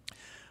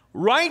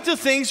 "Write the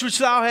things which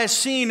thou hast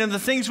seen, and the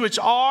things which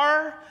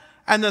are,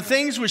 and the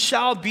things which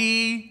shall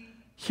be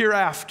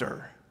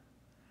hereafter.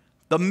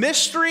 The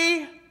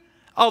mystery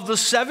of the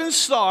 7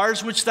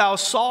 stars which thou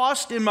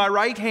sawest in my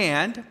right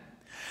hand,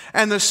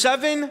 and the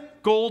 7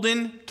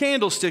 golden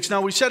candlesticks." Now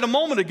we said a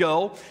moment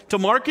ago to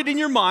mark it in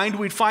your mind,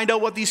 we'd find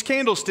out what these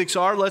candlesticks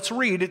are. Let's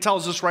read. It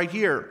tells us right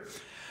here.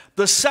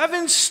 The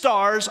 7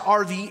 stars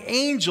are the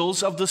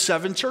angels of the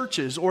 7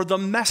 churches, or the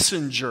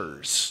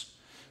messengers.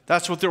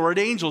 That's what the word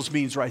angels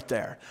means right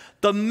there.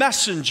 The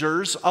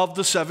messengers of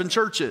the 7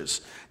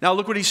 churches. Now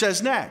look what he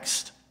says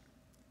next.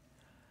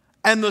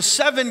 "And the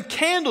 7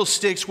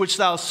 candlesticks which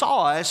thou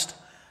sawest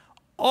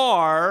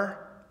are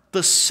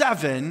the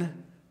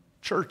 7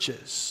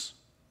 churches."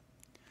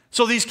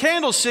 So these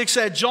candlesticks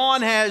that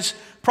John has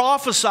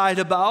prophesied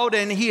about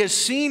and he has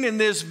seen in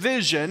this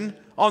vision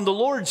on the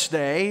Lord's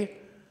Day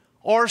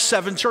are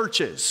 7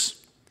 churches.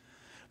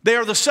 They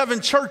are the 7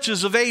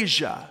 churches of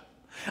Asia.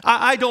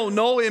 I don't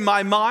know in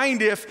my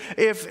mind if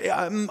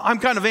I'm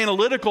kind of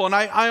analytical, and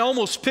I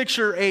almost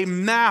picture a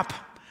map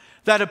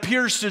that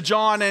appears to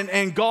John,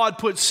 and God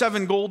put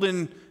 7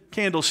 golden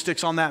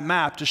candlesticks on that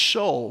map to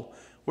show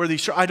where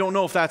these, I don't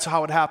know if that's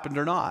how it happened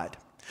or not.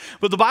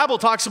 But the Bible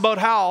talks about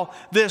how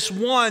this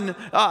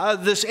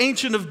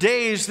Ancient of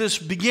Days, this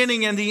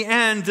beginning and the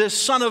end, this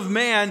Son of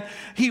Man,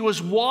 he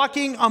was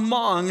walking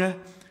among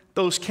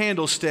those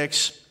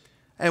candlesticks,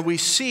 and we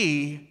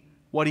see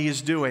what he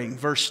is doing.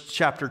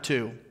 Chapter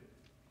 2.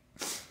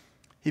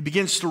 He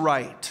begins to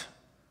write.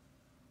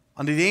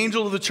 Unto the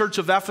angel of the church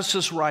of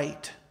Ephesus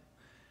write,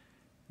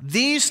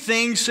 These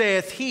things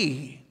saith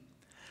he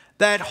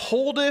that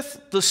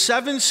holdeth the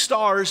 7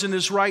 stars in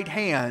his right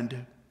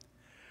hand,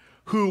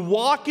 who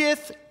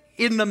walketh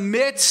in the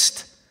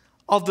midst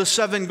of the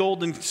 7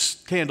 golden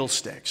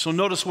candlesticks. So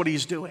notice what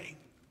he's doing.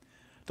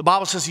 The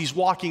Bible says he's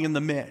walking in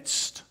the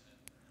midst.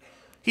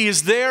 He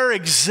is there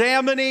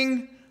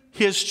examining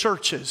his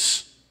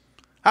churches.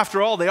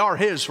 After all, they are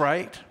his,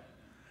 right?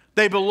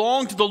 They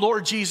belong to the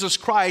Lord Jesus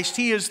Christ.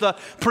 He is the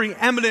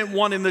preeminent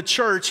one in the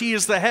church. He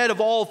is the head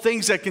of all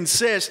things that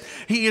consist.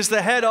 He is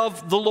the head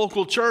of the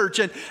local church.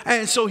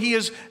 And so he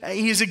is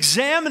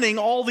examining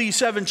all these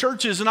 7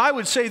 churches. And I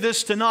would say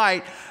this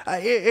tonight,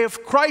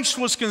 if Christ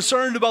was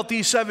concerned about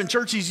these 7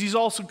 churches, he's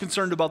also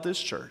concerned about this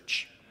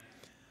church.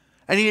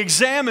 And he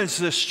examines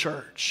this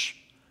church.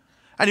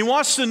 And he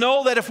wants to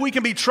know that if we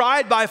can be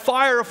tried by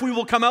fire, if we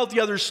will come out the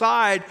other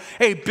side,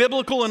 a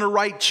biblical and a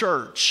right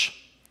church.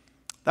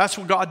 That's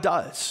what God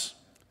does.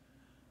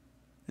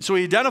 And so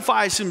he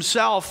identifies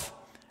himself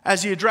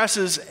as he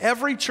addresses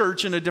every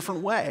church in a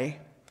different way.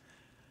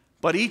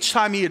 But each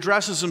time he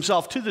addresses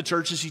himself to the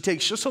churches, he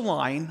takes just a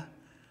line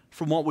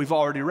from what we've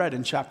already read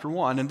in chapter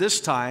 1. And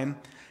this time,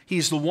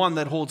 he's the one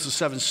that holds the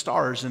 7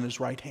 stars in his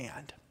right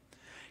hand.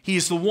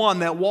 He's the one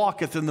that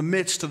walketh in the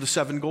midst of the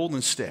 7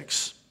 golden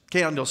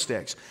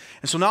candlesticks.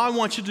 And so now I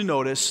want you to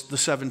notice the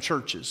 7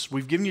 churches.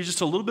 We've given you just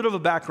a little bit of a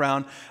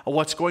background of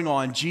what's going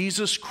on.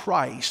 Jesus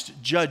Christ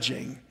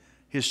judging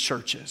his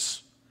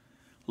churches.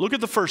 Look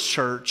at the first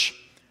church,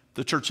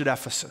 the church at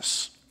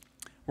Ephesus.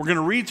 We're going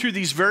to read through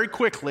these very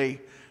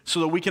quickly so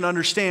that we can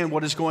understand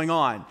what is going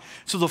on.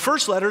 So the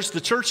first letter is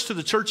the church to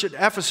the church at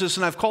Ephesus,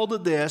 and I've called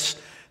it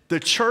this, the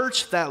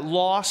church that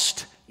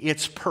lost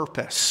its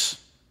purpose.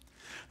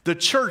 The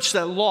church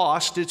that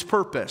lost its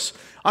purpose.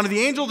 Unto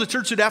the angel of the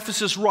church at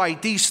Ephesus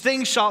write, These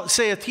things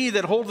saith he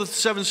that holdeth the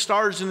 7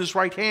 stars in his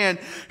right hand,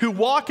 who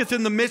walketh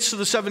in the midst of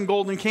the 7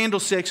 golden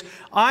candlesticks.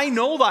 I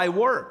know thy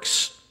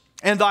works,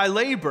 and thy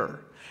labor,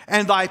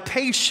 and thy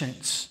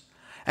patience,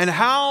 and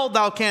how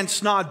thou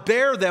canst not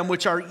bear them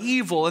which are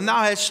evil, and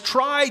thou hast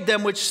tried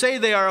them which say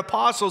they are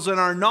apostles and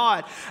are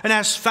not, and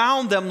hast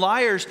found them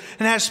liars,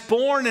 and hast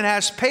borne and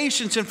hast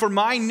patience, and for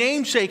my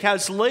name's sake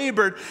hast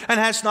labored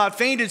and hast not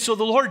fainted. So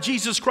the Lord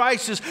Jesus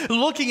Christ is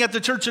looking at the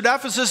church at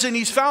Ephesus, and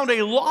he's found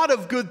a lot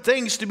of good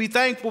things to be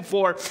thankful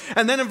for.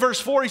 And then in verse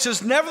 4 he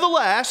says,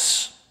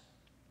 Nevertheless,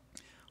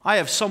 I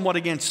have somewhat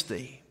against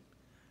thee,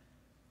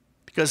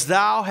 because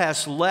thou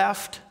hast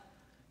left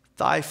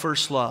thy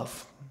first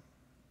love.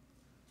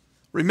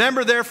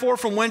 Remember therefore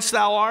from whence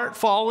thou art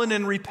fallen,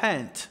 and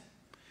repent.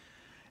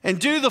 And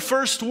do the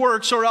first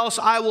works, or else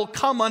I will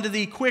come unto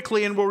thee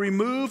quickly, and will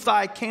remove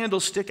thy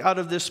candlestick out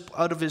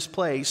of his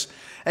place,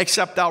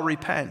 except thou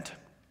repent.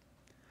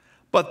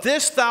 But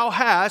this thou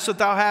hast, that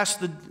thou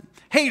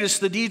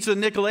hatest the deeds of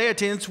the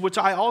Nicolaitans, which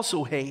I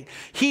also hate.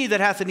 He that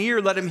hath an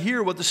ear, let him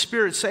hear what the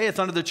Spirit saith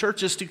unto the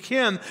churches. To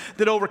him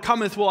that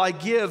overcometh will I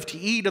give to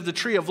eat of the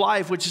tree of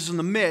life, which is in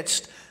the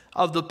midst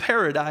of the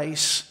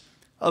paradise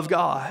of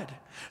God.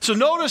 So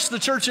notice the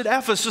church at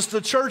Ephesus, the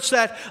church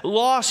that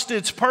lost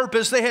its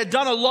purpose. They had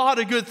done a lot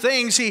of good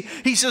things.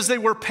 He says they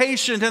were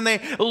patient and they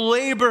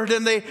labored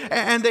and they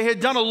had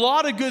done a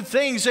lot of good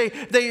things.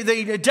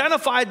 They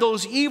identified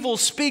those evil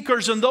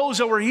speakers and those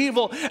that were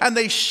evil, and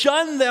they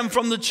shunned them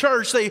from the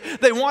church.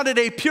 They wanted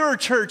a pure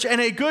church and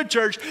a good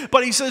church.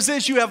 But he says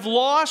this, you have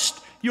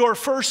lost your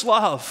first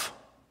love.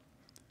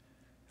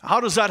 How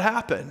does that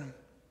happen?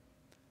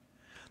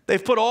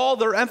 They've put all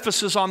their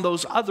emphasis on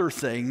those other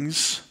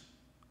things,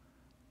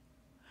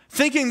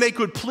 thinking they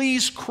could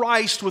please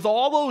Christ with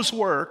all those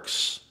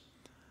works,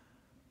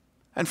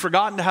 and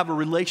forgotten to have a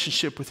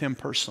relationship with him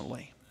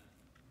personally.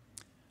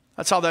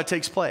 That's how that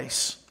takes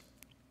place.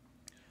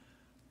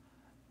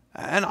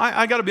 And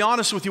I got to be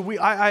honest with you,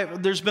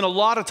 there's been a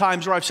lot of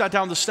times where I've sat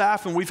down with the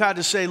staff and we've had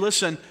to say,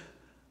 listen,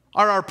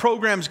 are our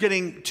programs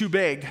getting too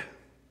big?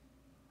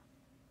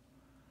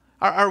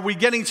 Are we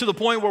getting to the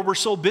point where we're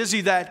so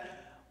busy that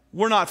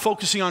we're not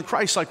focusing on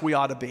Christ like we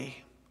ought to be?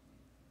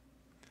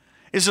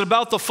 Is it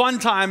about the fun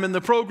time and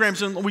the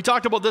programs? And we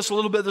talked about this a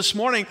little bit this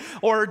morning.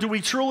 Or do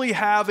we truly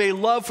have a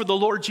love for the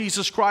Lord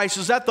Jesus Christ?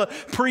 Is that the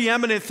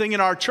preeminent thing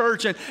in our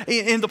church? And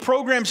in the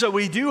programs that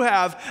we do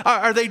have,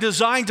 are they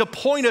designed to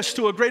point us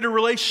to a greater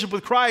relationship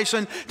with Christ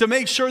and to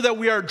make sure that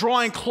we are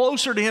drawing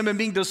closer to him and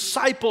being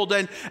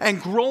discipled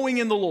and growing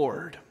in the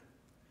Lord?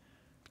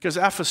 Because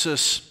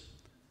Ephesus,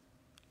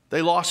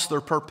 they lost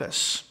their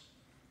purpose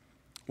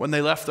when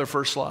they left their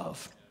first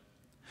love.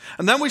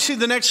 And then we see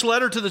the next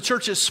letter to the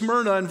church at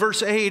Smyrna in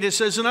verse 8. It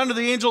says, and unto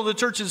the angel of the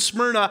church at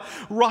Smyrna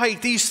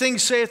write, these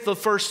things saith the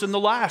first and the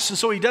last. And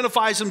so he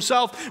identifies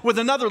himself with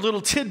another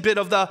little tidbit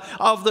of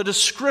the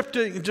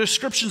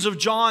descriptions of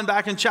John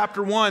back in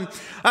chapter 1.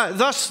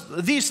 Thus,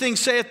 these things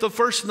saith the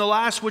first and the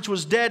last, which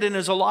was dead and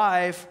is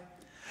alive.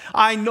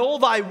 I know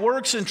thy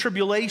works and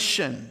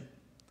tribulation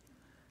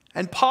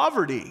and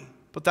poverty,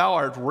 but thou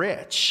art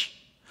rich.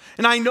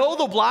 And I know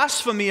the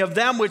blasphemy of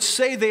them which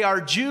say they are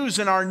Jews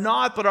and are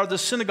not, but are the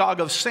synagogue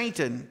of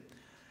Satan.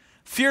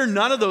 Fear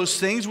none of those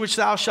things which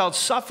thou shalt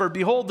suffer.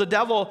 Behold, the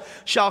devil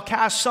shall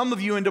cast some of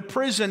you into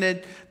prison,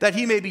 and that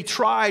he may be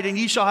tried, and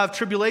ye shall have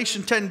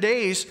tribulation 10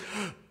 days.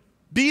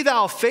 Be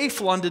thou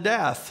faithful unto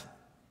death,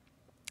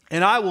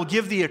 and I will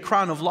give thee a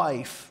crown of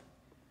life.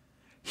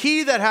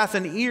 He that hath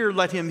an ear,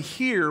 let him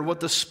hear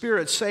what the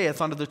Spirit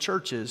saith unto the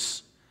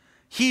churches.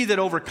 He that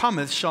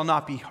overcometh shall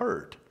not be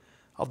hurt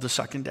of the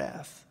second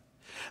death.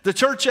 The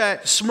church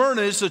at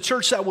Smyrna is the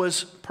church that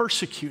was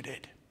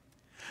persecuted.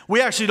 We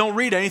actually don't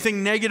read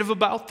anything negative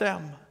about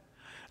them.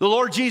 The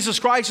Lord Jesus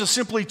Christ is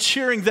simply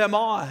cheering them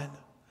on.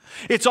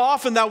 It's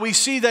often that we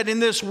see that in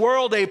this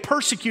world, a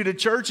persecuted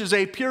church is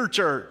a pure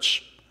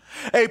church.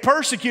 A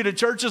persecuted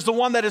church is the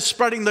one that is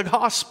spreading the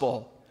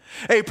gospel.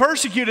 A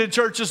persecuted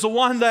church is the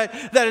one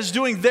that is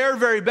doing their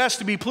very best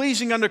to be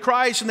pleasing unto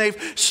Christ, and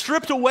they've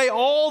stripped away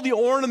all the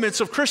ornaments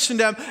of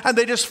Christendom, and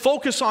they just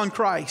focus on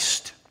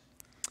Christ.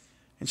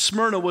 And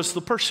Smyrna was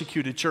the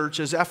persecuted church,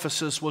 as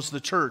Ephesus was the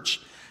church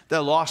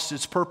that lost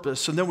its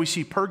purpose. And then we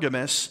see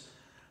Pergamos,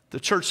 the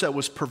church that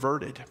was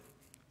perverted.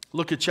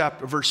 Look at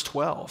verse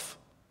 12.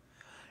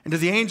 And to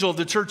the angel of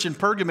the church in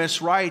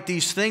Pergamos write,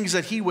 these things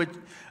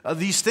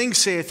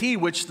saith he,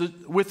 which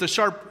with the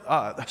sharp.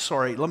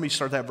 Let me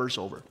start that verse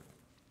over.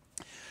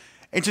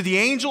 And to the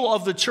angel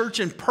of the church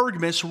in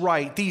Pergamos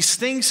write, these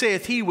things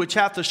saith he, which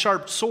hath the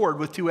sharp sword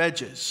with two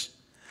edges.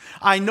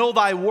 I know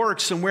thy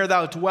works and where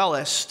thou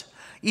dwellest,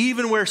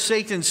 even where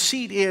Satan's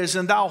seat is,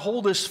 and thou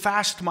holdest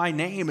fast my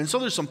name. And so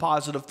there's some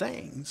positive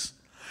things.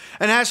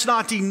 And hast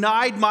not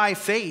denied my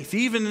faith,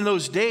 even in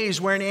those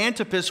days wherein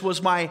Antipas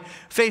was my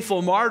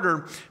faithful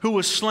martyr, who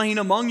was slain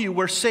among you,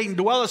 where Satan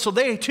dwelleth. So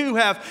they too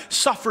have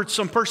suffered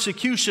some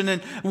persecution.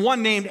 And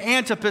one named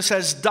Antipas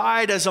has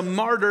died as a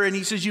martyr. And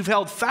he says, you've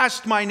held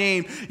fast my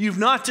name. You've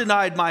not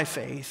denied my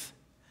faith.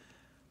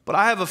 But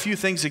I have a few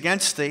things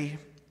against thee.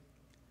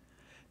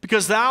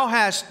 Because thou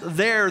hast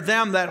there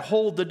them that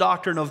hold the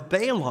doctrine of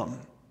Balaam,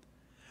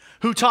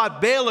 who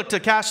taught Balak to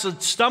cast a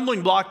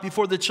stumbling block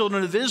before the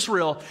children of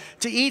Israel,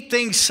 to eat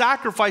things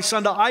sacrificed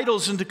unto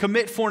idols, and to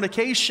commit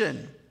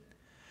fornication.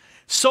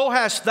 So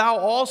hast thou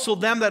also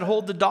them that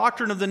hold the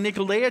doctrine of the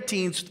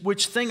Nicolaitans,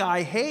 which thing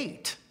I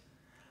hate.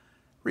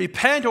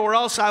 Repent, or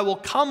else I will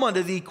come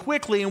unto thee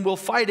quickly, and will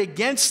fight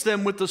against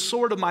them with the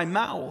sword of my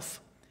mouth.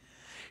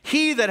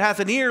 He that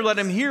hath an ear, let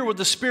him hear what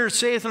the Spirit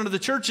saith unto the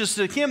churches.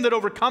 To him that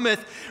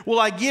overcometh will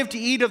I give to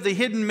eat of the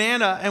hidden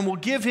manna, and will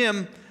give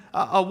him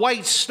a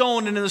white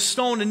stone, and in the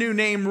stone a new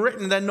name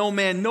written, that no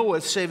man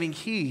knoweth, saving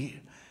he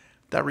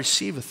that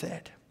receiveth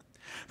it.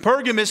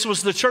 Pergamos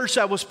was the church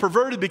that was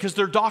perverted because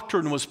their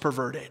doctrine was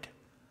perverted.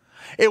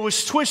 It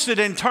was twisted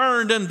and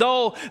turned, and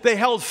though they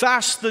held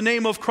fast the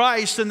name of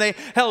Christ and they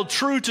held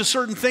true to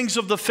certain things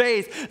of the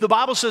faith, the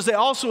Bible says they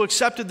also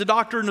accepted the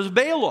doctrine of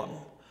Balaam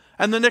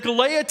and the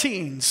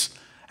Nicolaitans,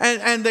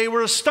 and they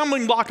were a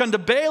stumbling block unto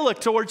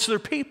Balak towards their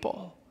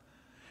people.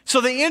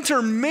 So they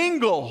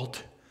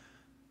intermingled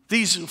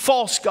these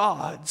false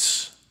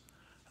gods.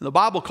 And the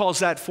Bible calls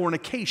that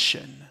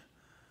fornication,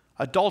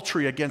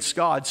 adultery against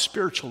God,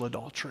 spiritual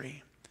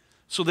adultery.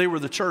 So they were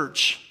the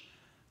church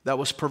that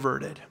was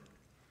perverted.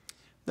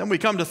 Then we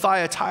come to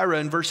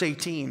Thyatira in verse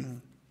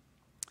 18.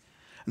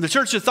 And the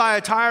church of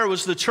Thyatira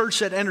was the church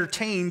that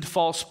entertained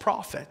false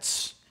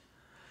prophets.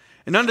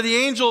 And unto the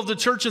angel of the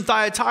church in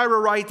Thyatira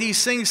write,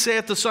 these things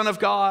saith the Son of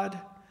God,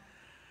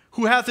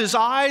 who hath his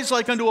eyes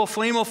like unto a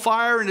flame of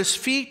fire, and his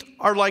feet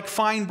are like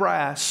fine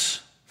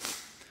brass.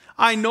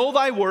 I know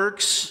thy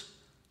works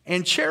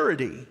and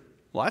charity.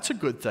 Well, that's a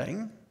good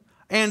thing.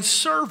 And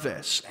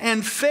service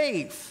and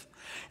faith,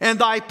 and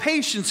thy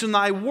patience and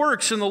thy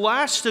works, and the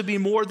last to be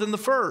more than the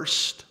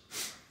first.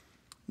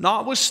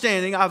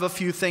 Notwithstanding, I have a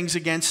few things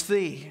against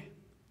thee.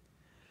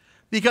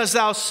 Because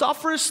thou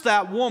sufferest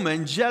that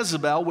woman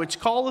Jezebel, which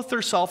calleth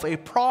herself a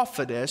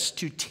prophetess,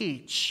 to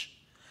teach,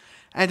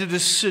 and to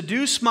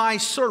seduce my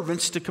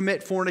servants to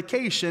commit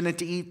fornication, and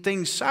to eat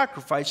things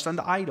sacrificed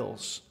unto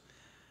idols.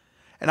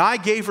 And I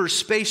gave her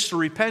space to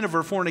repent of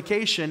her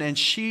fornication, and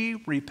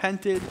she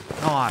repented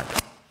not.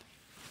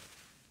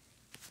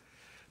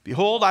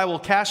 Behold, I will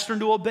cast her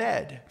into a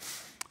bed,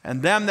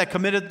 and them that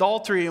committed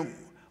adultery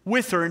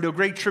with her into a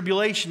great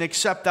tribulation,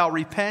 except thou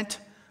repent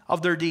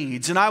of their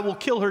deeds. And I will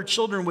kill her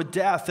children with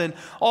death, and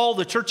all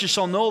the churches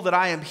shall know that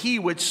I am he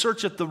which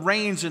searcheth the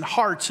reins and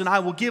hearts, and I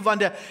will give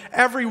unto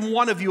every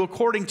one of you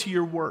according to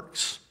your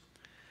works.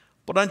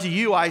 But unto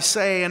you I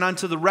say, and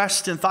unto the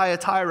rest in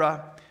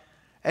Thyatira,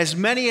 As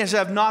many as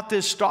have not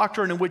this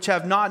doctrine and which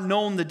have not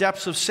known the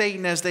depths of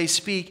Satan as they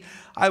speak,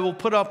 I will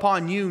put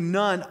upon you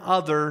none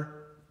other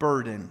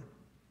burden,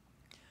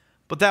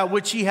 but that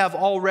which ye have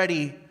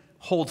already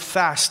hold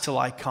fast till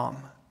I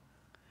come.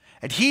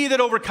 And he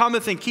that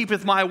overcometh and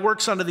keepeth my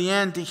works unto the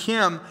end, to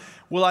him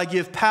will I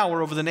give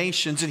power over the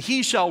nations. And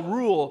he shall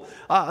rule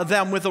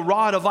them with a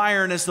rod of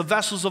iron, as the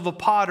vessels of a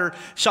potter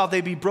shall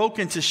they be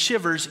broken to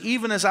shivers,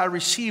 even as I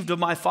received of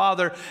my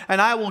Father.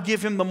 And I will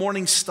give him the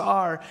morning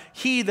star.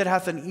 He that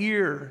hath an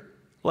ear,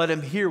 let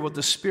him hear what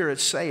the Spirit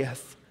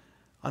saith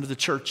unto the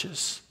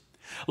churches.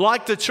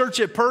 Like the church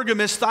at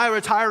Pergamos,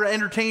 Thyatira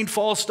entertained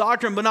false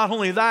doctrine, but not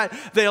only that,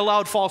 they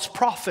allowed false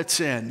prophets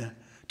in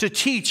to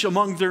teach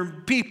among their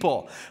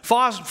people.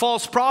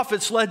 False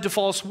prophets led to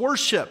false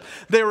worship.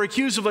 They were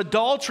accused of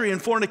adultery and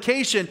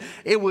fornication.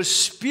 It was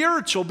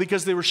spiritual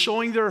because they were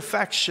showing their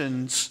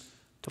affections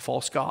to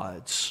false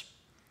gods.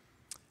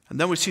 And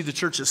then we see the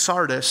church at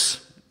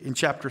Sardis in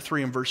chapter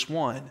 3 and verse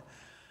 1.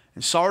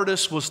 And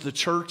Sardis was the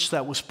church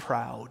that was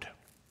proud.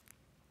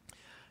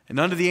 And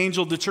unto the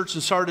angel of the church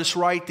in Sardis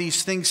write,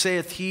 these things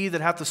saith he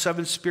that hath the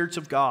 7 spirits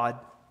of God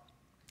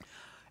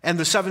and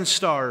the 7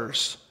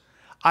 stars.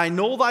 I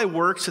know thy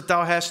works, that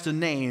thou hast a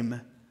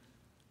name,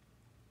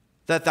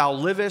 that thou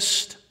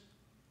livest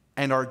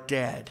and art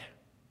dead.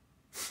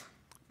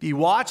 Be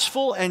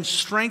watchful and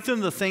strengthen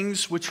the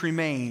things which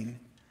remain,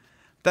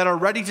 that are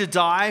ready to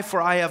die,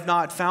 for I have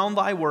not found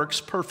thy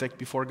works perfect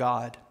before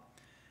God.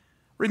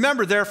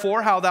 Remember,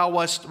 therefore, how thou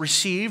wast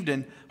received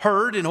and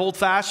heard, and hold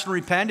fast and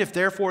repent. If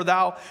therefore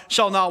thou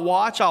shalt not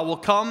watch, I will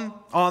come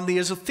on thee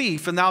as a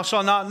thief, and thou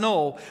shalt not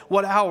know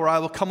what hour I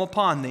will come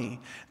upon thee.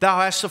 Thou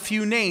hast a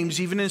few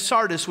names, even in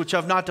Sardis, which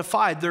have not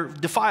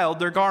defiled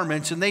their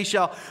garments, and they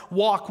shall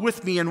walk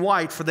with me in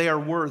white, for they are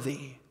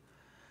worthy.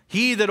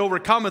 He that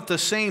overcometh, the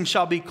same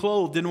shall be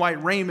clothed in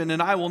white raiment,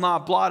 and I will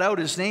not blot out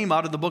his name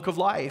out of the book of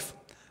life.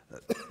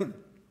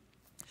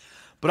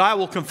 But I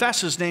will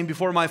confess his name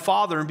before my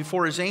Father and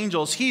before his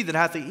angels. He that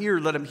hath the ear,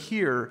 let him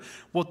hear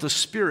what the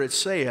Spirit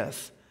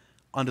saith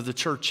unto the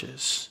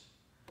churches.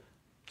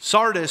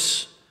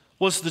 Sardis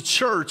was the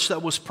church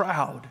that was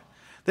proud.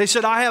 They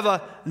said, I have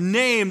a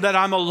name, that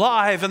I'm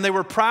alive. And they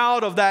were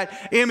proud of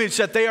that image,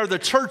 that they are the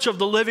church of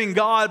the living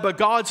God. But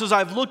God says,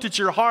 I've looked at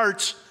your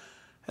hearts,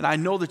 and I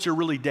know that you're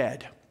really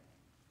dead.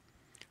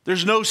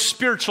 There's no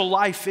spiritual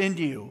life in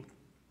you.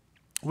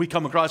 We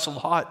come across a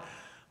lot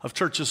of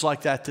churches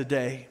like that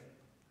today.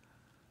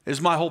 It is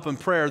my hope and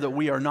prayer that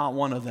we are not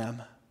one of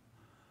them.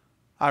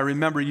 I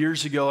remember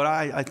years ago,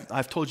 and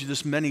I've told you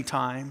this many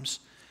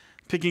times,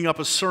 picking up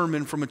a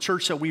sermon from a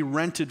church that we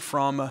rented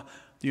from,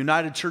 the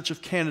United Church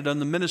of Canada, and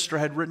the minister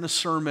had written a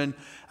sermon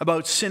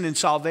about sin and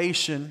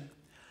salvation.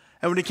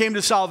 And when it came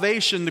to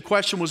salvation, the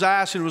question was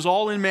asked, and it was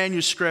all in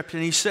manuscript,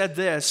 and he said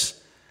this.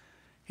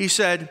 He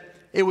said,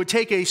 it would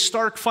take a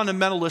stark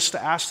fundamentalist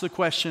to ask the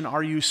question,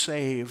 are you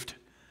saved?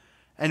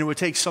 And it would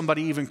take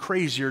somebody even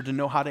crazier to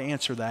know how to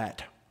answer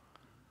that.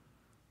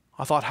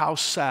 I thought, how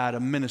sad a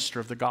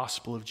minister of the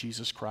gospel of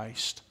Jesus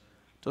Christ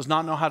does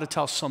not know how to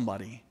tell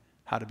somebody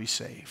how to be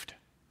saved.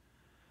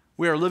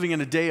 We are living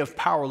in a day of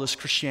powerless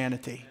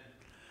Christianity.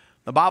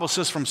 The Bible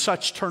says, from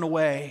such turn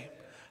away,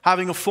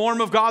 having a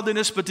form of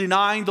godliness but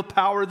denying the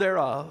power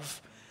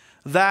thereof.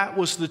 That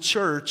was the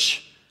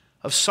church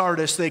of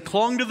Sardis. They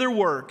clung to their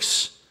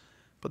works,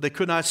 but they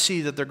could not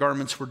see that their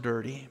garments were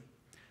dirty.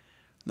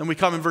 Then we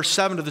come in verse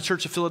 7 to the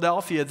church of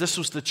Philadelphia. This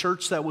was the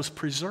church that was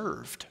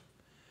preserved.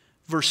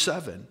 Verse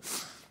 7,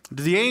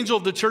 to the angel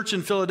of the church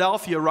in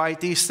Philadelphia write,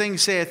 these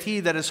things saith he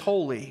that is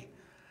holy,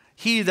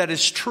 he that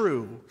is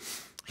true,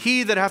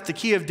 he that hath the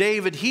key of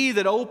David, he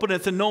that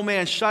openeth and no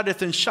man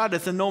shutteth, and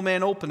shutteth and no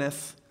man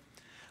openeth.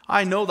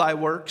 I know thy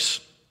works.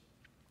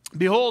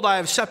 Behold, I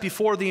have set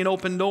before thee an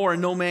open door,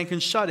 and no man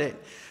can shut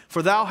it.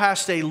 For thou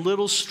hast a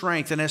little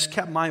strength, and hast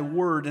kept my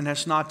word, and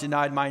hast not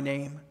denied my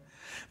name.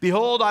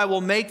 Behold, I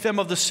will make them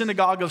of the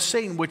synagogue of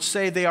Satan, which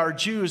say they are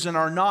Jews and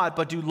are not,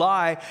 but do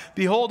lie.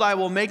 Behold, I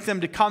will make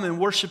them to come and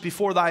worship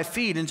before thy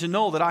feet, and to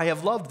know that I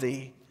have loved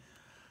thee,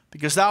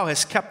 because thou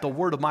hast kept the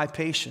word of my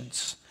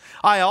patience.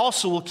 I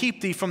also will keep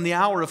thee from the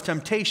hour of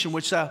temptation,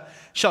 which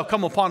shall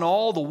come upon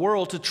all the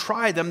world, to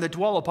try them that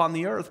dwell upon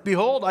the earth.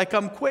 Behold, I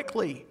come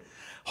quickly.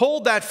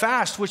 Hold that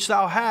fast which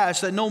thou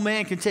hast, that no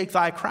man can take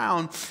thy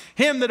crown.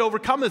 Him that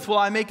overcometh will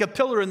I make a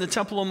pillar in the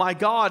temple of my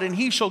God, and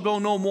he shall go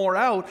no more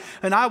out.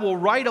 And I will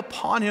write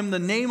upon him the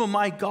name of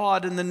my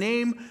God, and the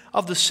name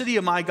of the city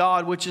of my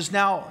God, which is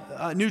now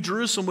New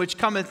Jerusalem, which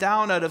cometh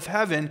down out of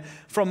heaven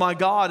from my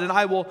God. And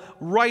I will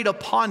write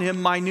upon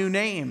him my new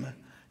name.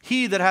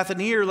 He that hath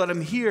an ear, let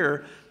him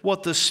hear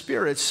what the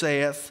Spirit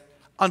saith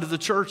unto the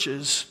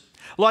churches.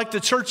 Like the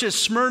church at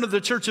Smyrna,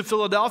 the church of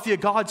Philadelphia,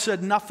 God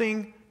said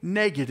nothing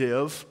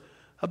negative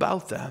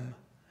about them.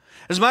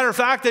 As a matter of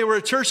fact, they were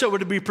a church that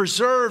would be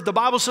preserved. The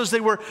Bible says they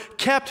were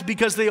kept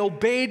because they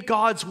obeyed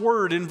God's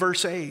word in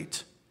verse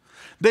 8.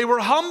 They were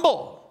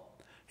humble.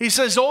 He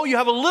says, oh, you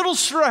have a little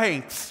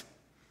strength.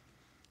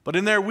 But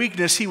in their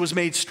weakness, he was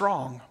made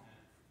strong.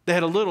 They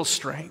had a little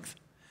strength.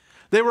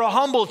 They were a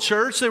humble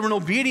church. They were an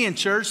obedient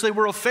church. They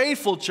were a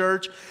faithful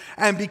church.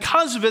 And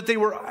because of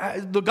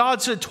it,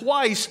 God said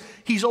twice,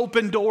 He's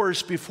opened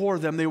doors before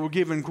them. They were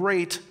given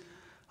great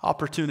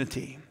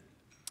opportunity.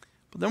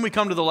 But then we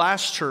come to the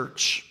last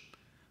church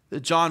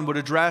that John would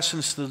address, and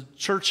it's the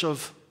church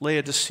of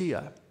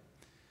Laodicea.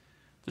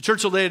 The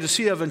church of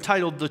Laodicea I've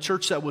entitled The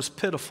Church That Was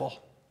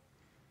Pitiful.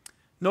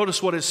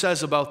 Notice what it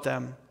says about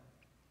them.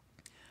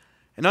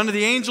 And unto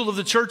the angel of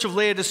the church of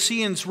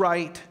Laodiceans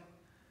write,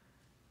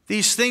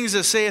 these things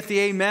that saith the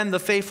Amen, the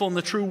faithful and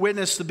the true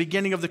witness, the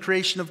beginning of the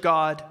creation of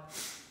God.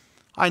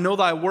 I know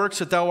thy works,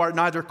 that thou art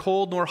neither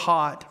cold nor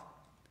hot.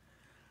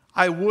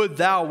 I would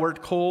thou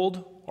wert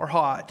cold or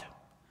hot.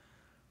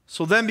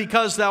 So then,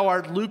 because thou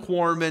art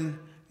lukewarm and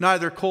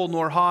neither cold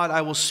nor hot,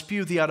 I will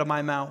spew thee out of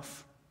my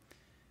mouth.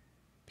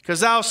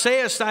 Because thou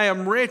sayest, I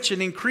am rich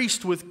and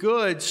increased with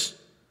goods,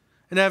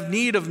 and have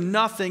need of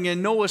nothing,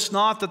 and knowest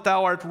not that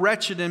thou art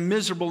wretched and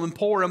miserable and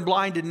poor and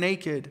blind and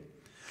naked.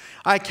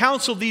 I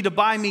counsel thee to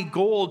buy me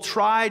gold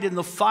tried in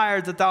the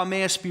fire, that thou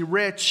mayest be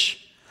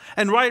rich,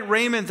 and white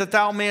raiment, that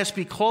thou mayest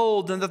be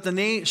clothed, and that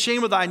the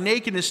shame of thy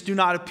nakedness do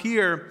not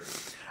appear,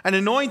 and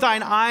anoint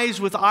thine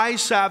eyes with eye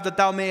salve, that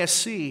thou mayest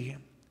see.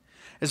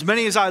 As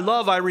many as I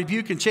love, I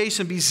rebuke and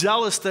chasten. Be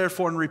zealous,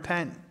 therefore, and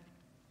repent.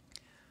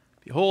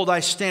 Behold,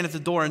 I stand at the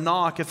door and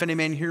knock. If any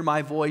man hear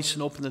my voice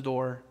and open the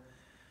door,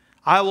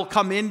 I will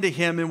come into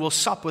him and will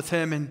sup with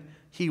him, and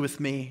he with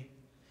me.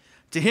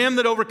 To him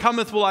that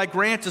overcometh will I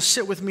grant to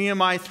sit with me in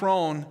my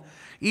throne,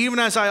 even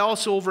as I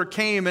also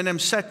overcame and am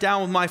set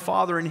down with my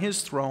Father in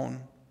his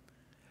throne.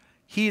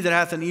 He that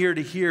hath an ear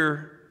to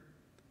hear,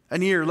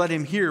 let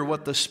him hear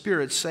what the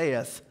Spirit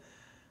saith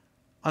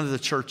unto the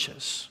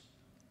churches.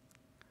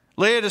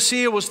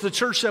 Laodicea was the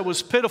church that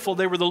was pitiful.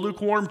 They were the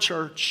lukewarm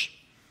church.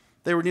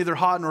 They were neither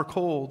hot nor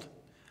cold.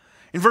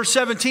 In verse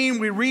 17,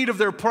 we read of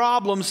their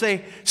problems.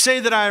 They say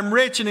that I am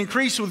rich and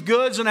increased with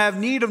goods and I have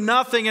need of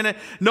nothing. And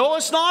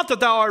knowest not that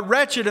thou art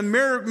wretched and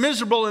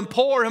miserable and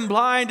poor and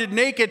blind and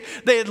naked.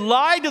 They had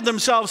lied to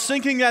themselves,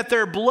 thinking that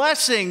their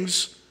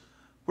blessings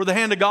were the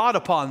hand of God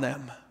upon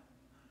them.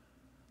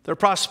 Their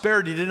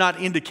prosperity did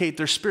not indicate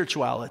their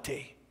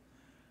spirituality.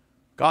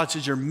 God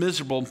says, you're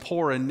miserable and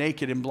poor and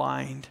naked and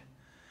blind.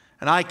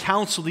 And I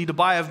counsel thee to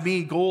buy of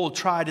me gold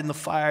tried in the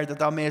fire, that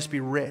thou mayest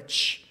be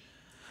rich,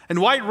 and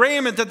white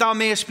raiment, that thou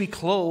mayest be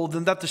clothed,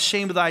 and that the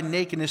shame of thy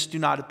nakedness do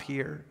not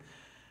appear.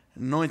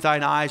 And anoint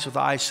thine eyes with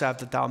eye salve,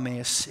 that thou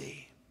mayest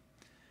see.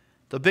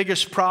 The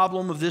biggest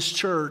problem of this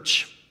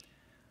church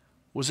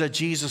was that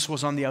Jesus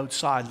was on the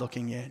outside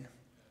looking in.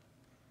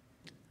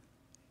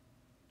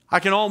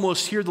 I can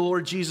almost hear the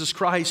Lord Jesus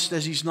Christ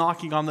as he's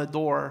knocking on the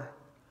door.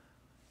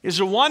 Is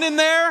there one in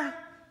there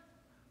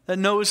that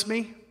knows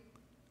me?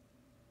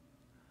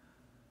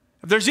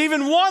 If there's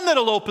even one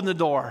that'll open the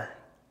door,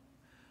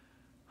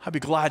 I'd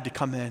be glad to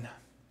come in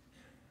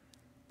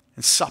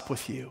and sup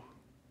with you.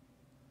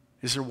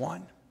 Is there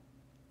one?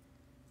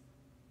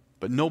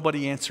 But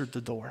nobody answered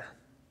the door.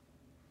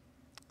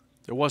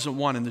 There wasn't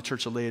one in the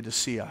church of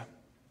Laodicea.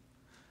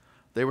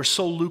 They were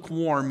so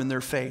lukewarm in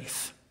their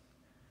faith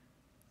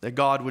that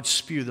God would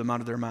spew them out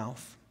of their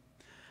mouth.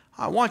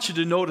 I want you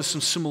to notice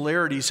some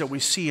similarities that we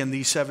see in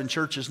these 7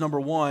 churches.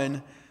 Number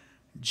 1,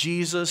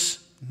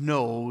 Jesus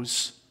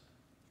knows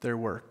their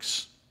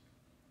works.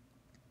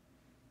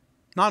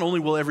 Not only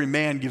will every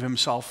man give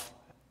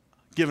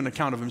an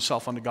account of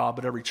himself unto God,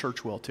 but every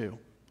church will too.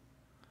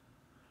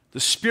 The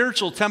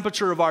spiritual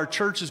temperature of our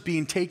church is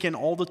being taken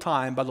all the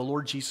time by the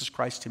Lord Jesus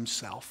Christ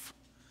himself.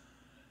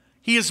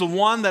 He is the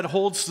one that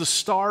holds the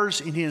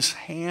stars in his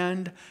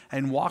hand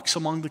and walks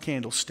among the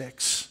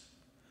candlesticks.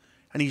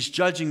 And he's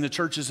judging the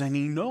churches, and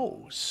he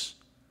knows.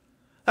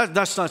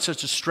 That's not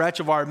such a stretch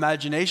of our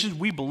imaginations.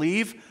 We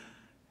believe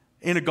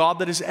in a God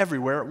that is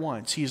everywhere at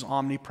once. He is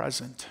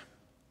omnipresent.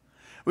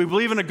 We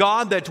believe in a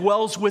God that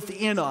dwells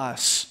within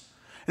us.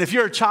 And if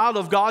you're a child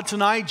of God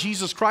tonight,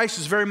 Jesus Christ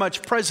is very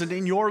much present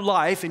in your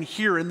life and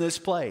here in this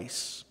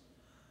place.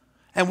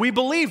 And we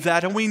believe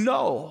that, and we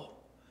know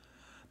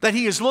that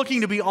he is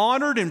looking to be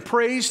honored and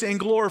praised and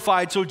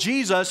glorified. So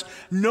Jesus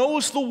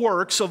knows the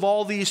works of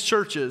all these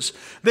churches.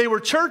 They were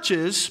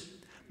churches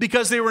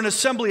because they were an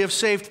assembly of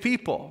saved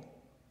people.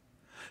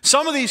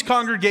 Some of these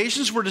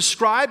congregations were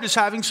described as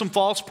having some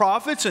false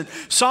prophets, and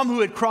some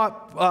who had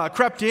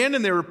crept in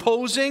and they were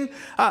posing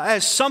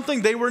as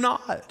something they were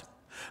not.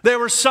 There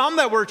were some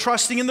that were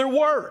trusting in their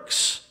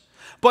works.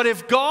 But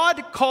if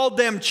God called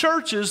them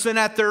churches, then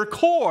at their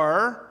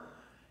core,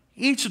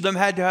 each of them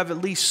had to have at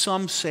least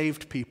some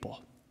saved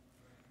people,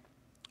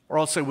 or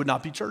else they would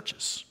not be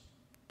churches.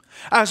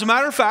 As a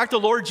matter of fact, the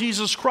Lord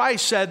Jesus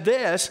Christ said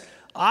this,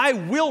 I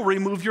will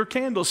remove your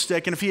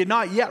candlestick. And if he had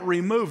not yet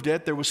removed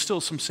it, there was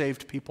still some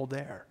saved people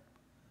there.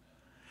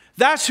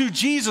 That's who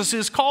Jesus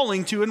is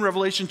calling to in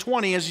Revelation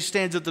 20 as he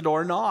stands at the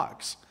door and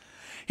knocks.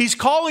 He's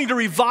calling to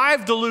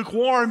revive the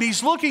lukewarm.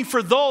 He's looking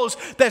for those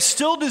that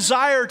still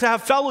desire to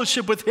have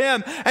fellowship with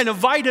him and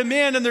invite him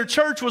in. And their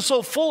church was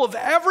so full of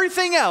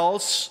everything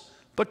else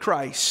but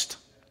Christ.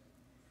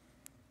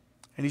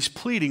 And he's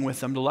pleading with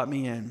them to let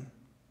me in.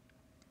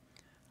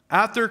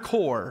 at their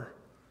core,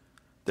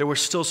 there were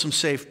still some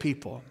saved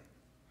people.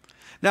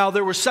 Now,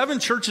 there were 7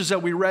 churches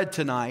that we read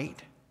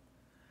tonight.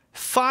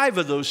 5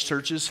 of those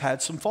churches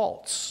had some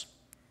faults.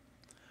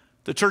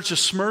 The church of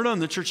Smyrna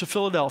and the church of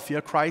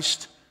Philadelphia,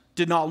 Christ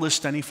did not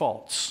list any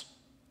faults.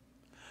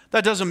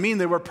 That doesn't mean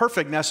they were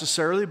perfect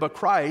necessarily, but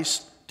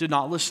Christ did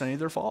not list any of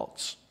their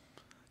faults.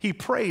 He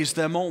praised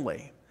them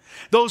only.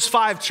 Those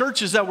 5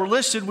 churches that were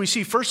listed, we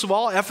see, first of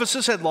all,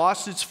 Ephesus had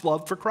lost its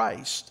love for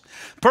Christ.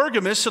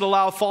 Pergamos had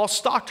allowed false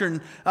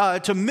doctrine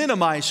to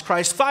minimize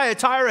Christ.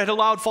 Thyatira had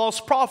allowed false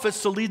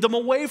prophets to lead them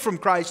away from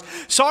Christ.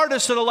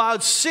 Sardis had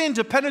allowed sin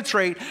to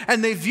penetrate,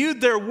 and they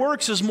viewed their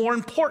works as more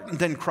important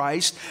than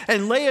Christ.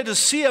 And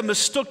Laodicea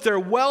mistook their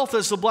wealth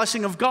as the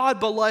blessing of God,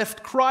 but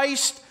left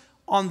Christ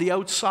on the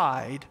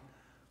outside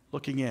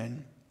looking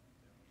in.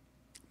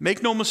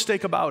 Make no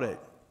mistake about it.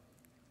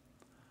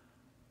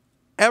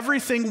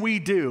 Everything we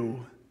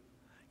do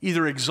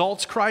either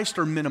exalts Christ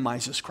or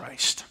minimizes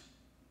Christ.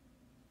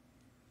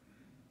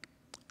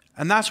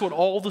 And that's what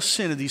all the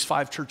sin of these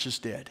 5 churches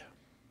did.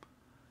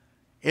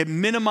 It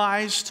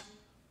minimized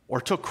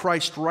or took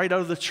Christ right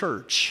out of the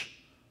church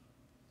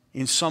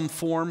in some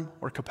form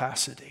or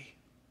capacity.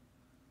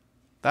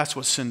 That's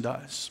what sin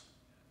does.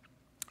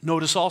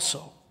 Notice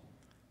also,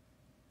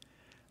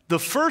 the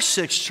first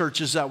 6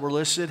 churches that were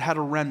listed had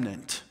a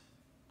remnant.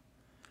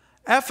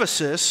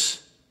 Ephesus,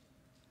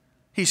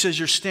 he says,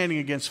 you're standing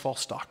against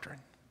false doctrine.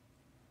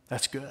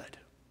 That's good.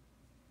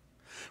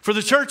 For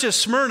the church of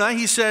Smyrna,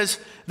 he says,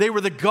 they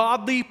were the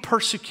godly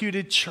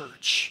persecuted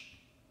church.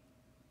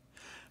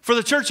 For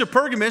the church of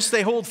Pergamos,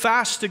 they hold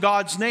fast to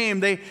God's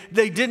name. They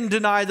didn't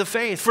deny the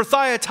faith. For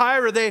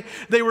Thyatira,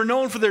 they were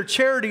known for their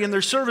charity and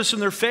their service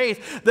and their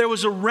faith. There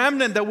was a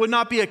remnant that would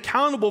not be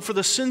accountable for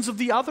the sins of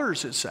the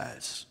others, it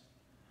says.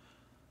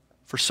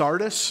 For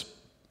Sardis,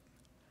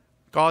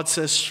 God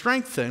says,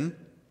 strengthen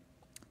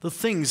the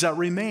things that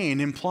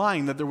remain,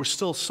 implying that there were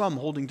still some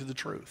holding to the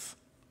truth.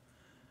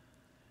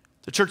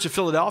 The church of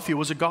Philadelphia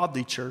was a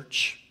godly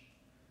church.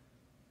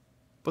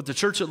 But the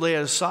church at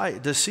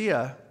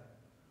Laodicea,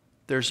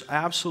 there's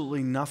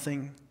absolutely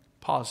nothing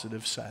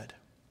positive said.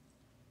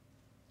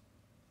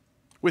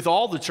 With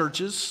all the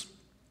churches,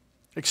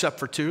 except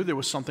for 2, there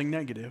was something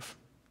negative.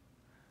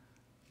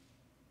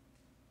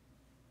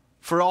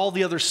 For all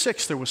the other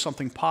 6, there was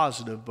something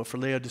positive, but for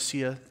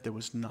Laodicea, there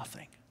was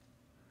nothing.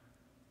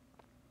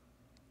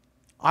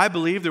 I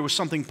believe there was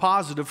something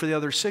positive for the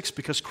other 6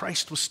 because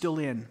Christ was still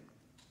in.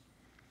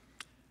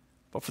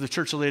 But for the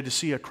church of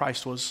Laodicea,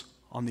 Christ was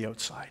on the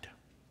outside.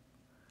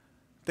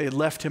 They had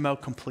left him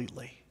out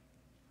completely.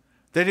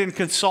 They didn't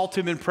consult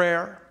him in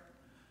prayer.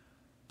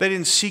 They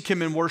didn't seek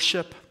him in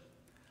worship.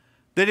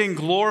 They didn't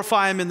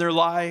glorify him in their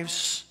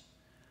lives.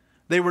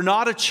 They were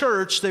not a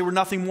church. They were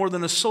nothing more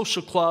than a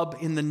social club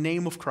in the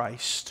name of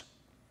Christ.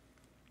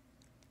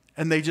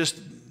 And they just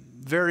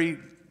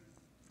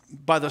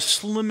by the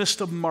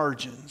slimmest of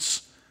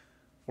margins,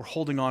 were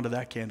holding on to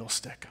that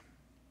candlestick.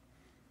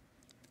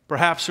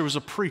 Perhaps there was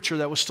a preacher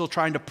that was still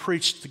trying to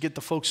preach to get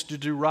the folks to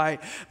do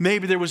right.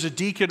 Maybe there was a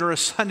deacon or a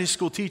Sunday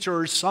school teacher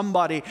or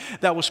somebody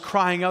that was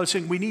crying out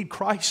saying, we need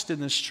Christ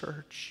in this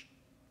church.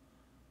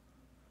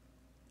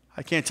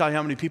 I can't tell you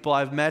how many people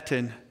I've met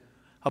in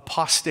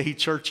apostate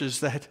churches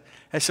that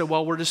I said,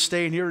 well, we're just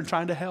staying here and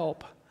trying to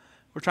help.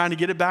 We're trying to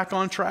get it back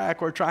on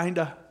track. We're trying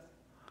to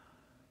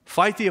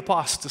fight the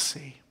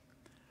apostasy.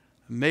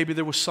 Maybe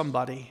there was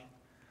somebody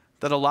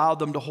that allowed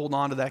them to hold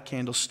on to that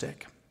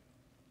candlestick.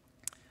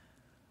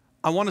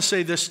 I want to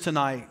say this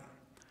tonight.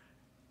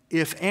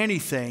 If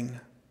anything,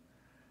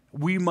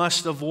 we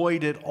must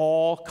avoid at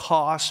all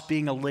costs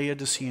being a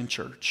Laodicean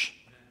church.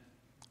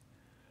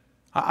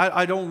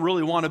 I don't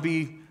really want to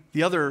be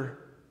the other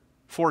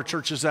 4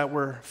 churches that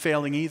were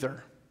failing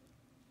either.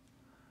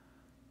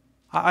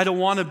 I don't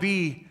want to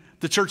be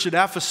the church at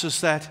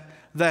Ephesus that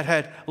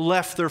had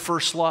left their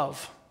first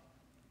love.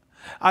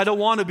 I don't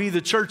want to be the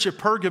church at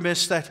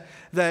Pergamos that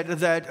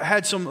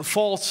had some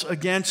faults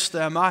against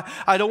them.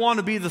 I don't want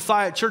to be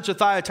the church at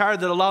Thyatira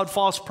that allowed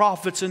false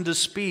prophets in to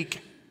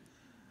speak.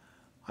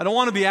 I don't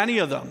want to be any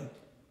of them.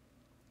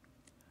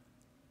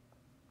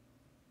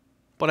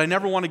 But I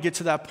never want to get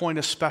to that point,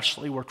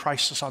 especially where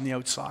Christ is on the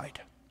outside.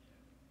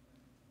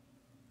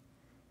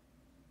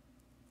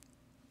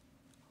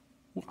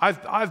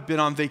 I've been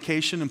on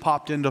vacation and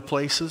popped into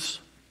places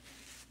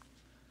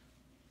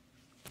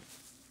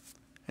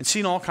and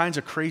seen all kinds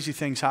of crazy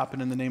things happen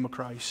in the name of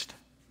Christ.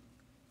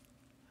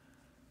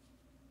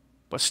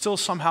 But still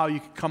somehow you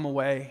can come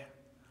away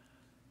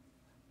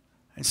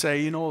and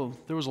say,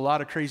 there was a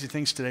lot of crazy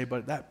things today,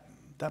 but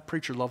that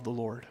preacher loved the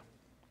Lord.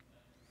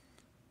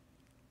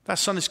 That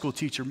Sunday school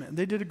teacher, man,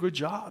 they did a good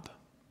job.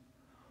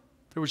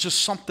 There was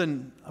just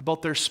something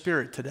about their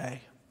spirit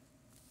today.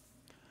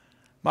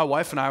 My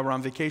wife and I were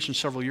on vacation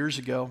several years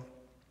ago.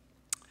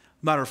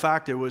 Matter of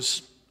fact, it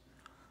was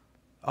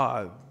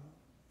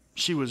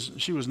she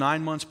was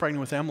 9 months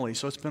pregnant with Emily,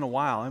 so it's been a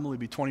while. Emily will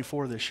be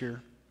 24 this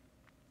year.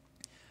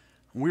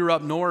 We were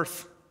up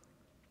north,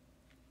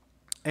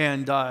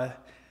 and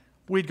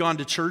we'd gone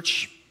to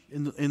church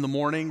in the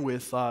morning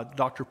with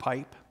Dr.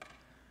 Pipe,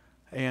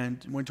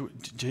 and went to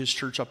his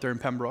church up there in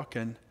Pembroke.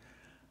 And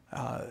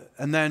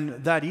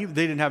then that they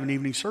didn't have an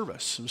evening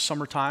service. It was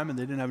summertime, and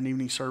they didn't have an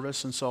evening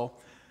service. And so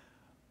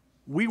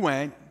we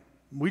went.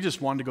 We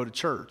just wanted to go to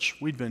church.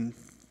 We'd been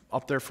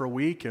up there for a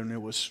week, and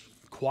it was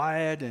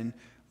quiet, and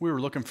we were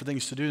looking for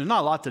things to do. There's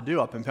not a lot to do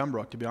up in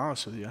Pembroke, to be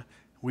honest with you.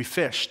 We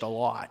fished a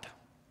lot,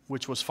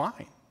 which was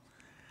fine.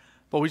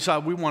 But we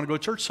decided we want to go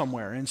to church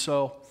somewhere. And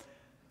so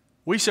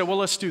we said, well,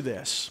 let's do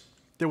this.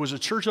 There was a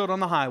church out on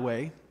the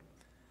highway,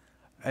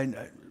 and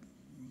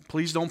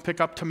please don't pick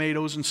up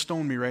tomatoes and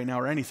stone me right now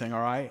or anything,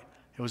 all right?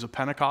 It was a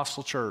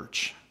Pentecostal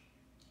church.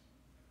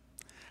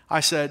 I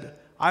said,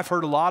 I've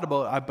heard a lot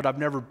about it, but I've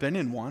never been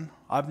in one.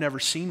 I've never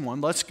seen one.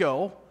 Let's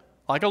go.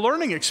 Like a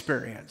learning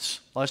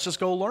experience. Let's just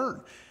go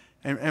learn.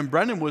 And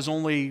Brendan was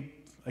only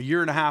a year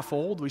and a half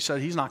old. We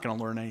said, he's not going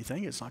to learn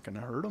anything. It's not going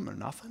to hurt him or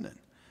nothing. And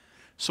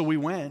so we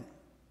went.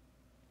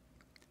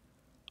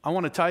 I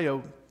want to tell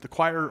you, the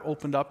choir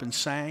opened up and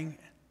sang.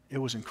 It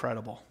was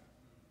incredible.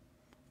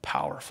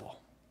 Powerful.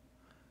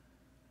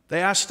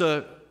 They asked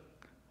the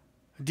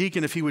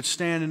deacon if he would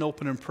stand and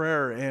open in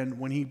prayer, and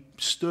when he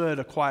stood,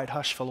 a quiet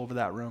hush fell over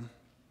that room.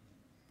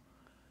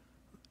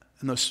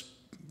 And the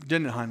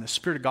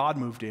Spirit of God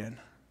moved in.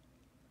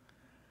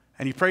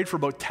 And he prayed for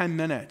about 10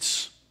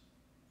 minutes.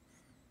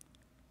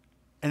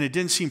 And it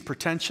didn't seem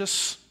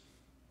pretentious.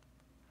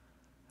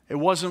 It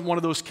wasn't one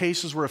of those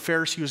cases where a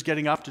Pharisee was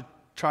getting up to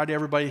try to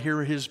everybody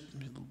hear his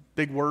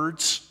big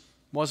words.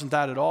 It wasn't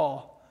that at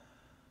all.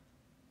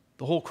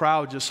 The whole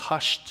crowd just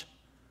hushed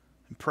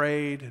and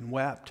prayed and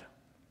wept.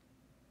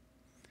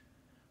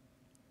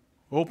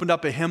 We opened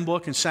up a hymn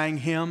book and sang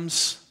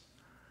hymns.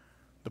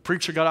 The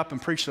preacher got up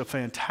and preached a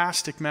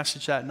fantastic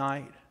message that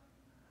night.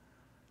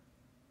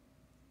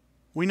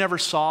 We never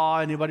saw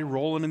anybody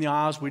rolling in the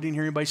aisles. We didn't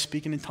hear anybody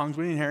speaking in tongues.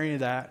 We didn't hear any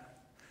of that.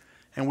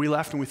 And we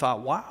left and we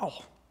thought,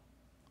 wow,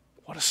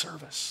 what a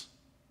service.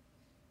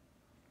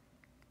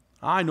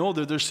 I know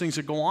that there's things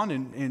that go on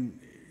in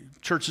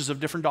churches of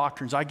different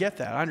doctrines. I get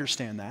that. I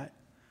understand that.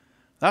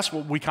 That's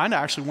what we kind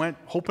of actually went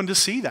hoping to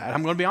see that.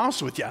 I'm going to be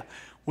honest with you.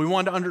 We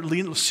wanted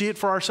to see it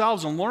for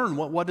ourselves and learn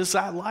what is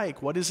that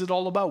like? What is it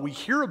all about? We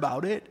hear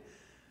about it.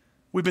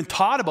 We've been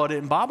taught about it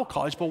in Bible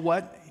college, but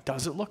what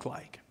does it look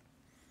like?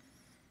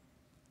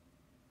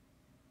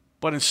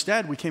 But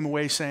instead, we came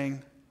away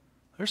saying,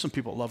 there's some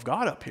people that love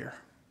God up here.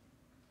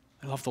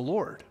 They love the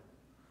Lord.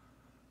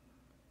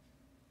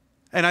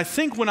 And I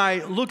think when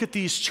I look at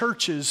these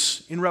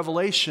churches in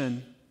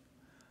Revelation,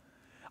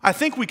 I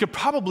think we could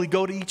probably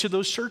go to each of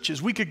those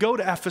churches. We could go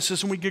to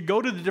Ephesus and we could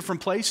go to the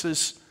different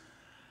places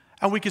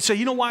and we could say,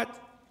 you know what?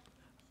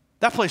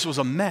 That place was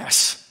a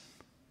mess.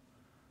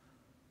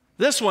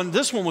 This one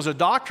was a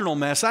doctrinal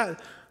mess.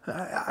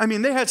 I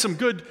mean, they had some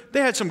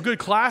good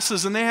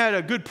classes and they had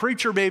a good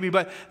preacher maybe,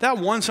 but that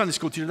one Sunday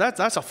school teacher,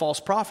 that's a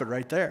false prophet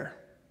right there.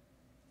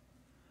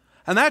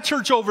 And that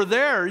church over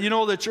there, you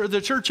know,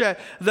 the church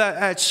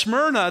at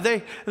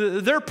Smyrna,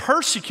 they're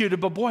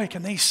persecuted, but boy,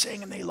 can they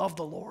sing and they love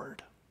the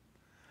Lord.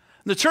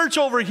 The church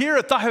over here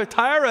at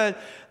Thyatira,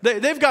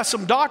 they've got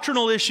some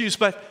doctrinal issues,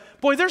 but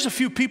boy, there's a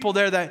few people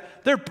there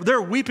that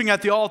they're weeping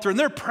at the altar and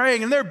they're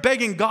praying and they're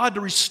begging God to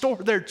restore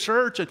their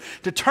church and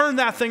to turn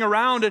that thing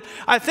around. And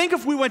I think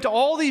if we went to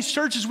all these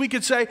churches, we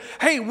could say,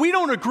 hey, we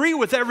don't agree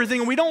with everything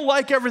and we don't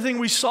like everything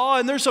we saw.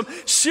 And there's some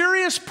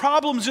serious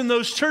problems in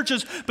those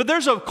churches, but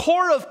there's a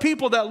core of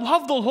people that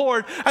love the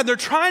Lord and they're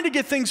trying to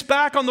get things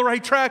back on the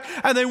right track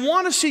and they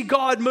want to see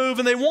God move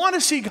and they want to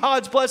see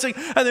God's blessing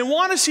and they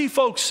want to see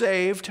folks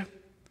saved,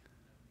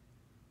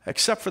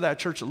 except for that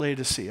church at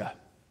Laodicea.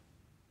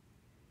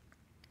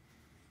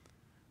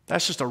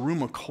 That's just a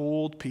room of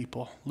cold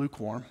people,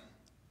 lukewarm.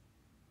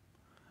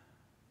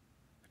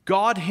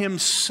 God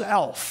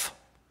himself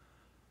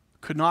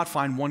could not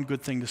find one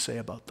good thing to say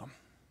about them.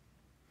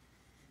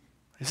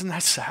 Isn't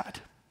that sad?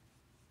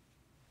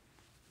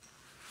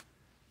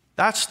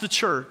 That's the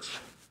church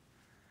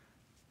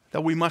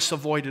that we must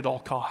avoid at all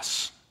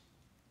costs.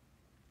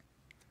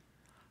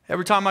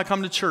 Every time I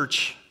come to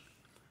church,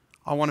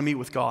 I want to meet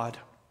with God.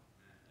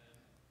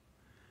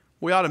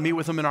 We ought to meet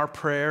with him in our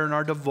prayer and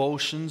our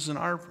devotions and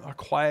our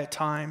quiet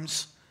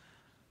times.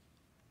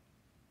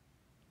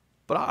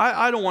 But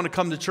I don't want to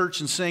come to church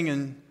and sing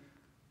and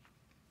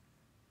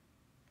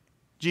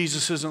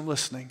Jesus isn't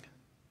listening.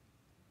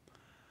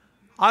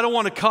 I don't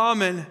want to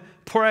come and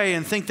pray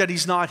and think that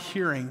he's not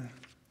hearing.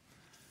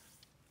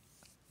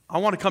 I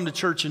want to come to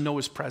church and know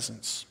his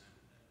presence.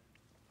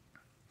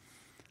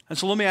 And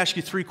so let me ask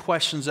you 3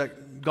 questions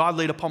that God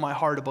laid upon my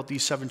heart about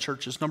these 7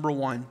 churches. Number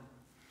 1.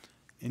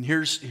 And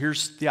here's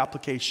the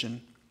application.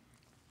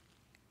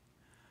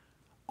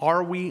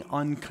 Are we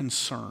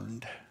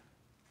unconcerned?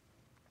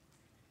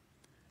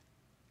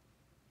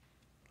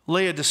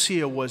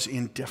 Laodicea was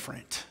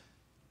indifferent.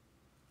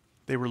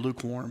 They were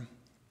lukewarm.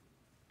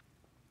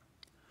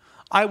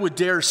 I would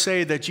dare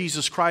say that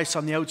Jesus Christ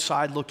on the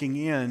outside looking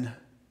in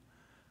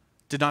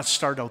did not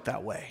start out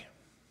that way.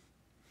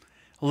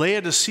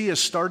 Laodicea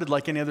started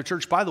like any other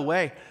church. By the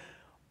way,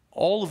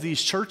 all of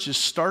these churches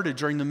started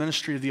during the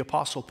ministry of the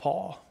Apostle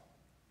Paul.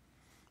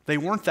 They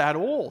weren't that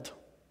old.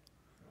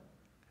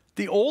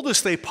 The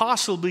oldest they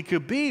possibly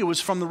could be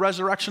was from the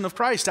resurrection of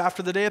Christ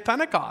after the day of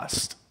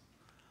Pentecost.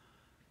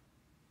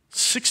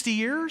 60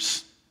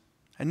 years,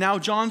 and now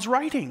John's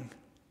writing.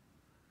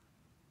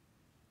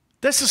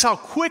 This is how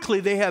quickly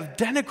they have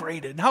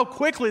denigrated and how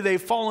quickly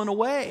they've fallen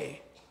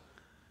away.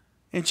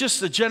 In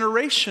just a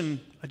generation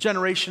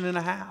and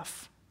a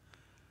half.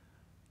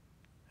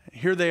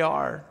 Here they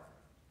are,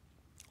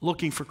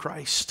 looking for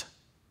Christ.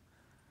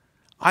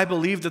 I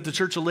believe that the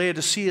church of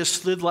Laodicea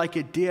slid like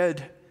it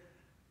did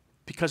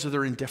because of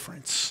their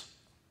indifference.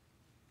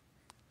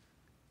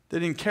 They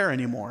didn't care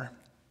anymore.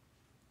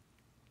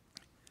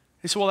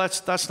 They said, well,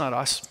 that's not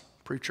us,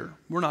 preacher.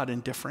 We're not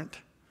indifferent.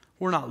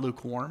 We're not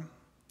lukewarm.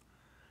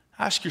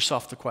 Ask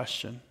yourself the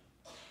question.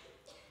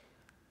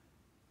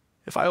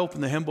 If I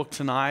open the hymn book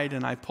tonight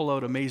and I pull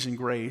out Amazing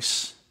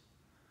Grace,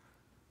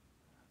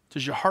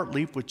 does your heart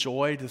leap with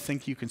joy to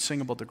think you can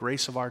sing about the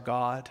grace of our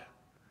God?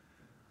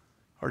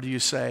 Or do you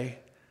say,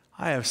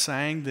 I have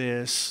sang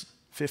this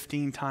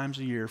 15 times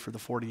a year for the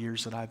 40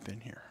 years that I've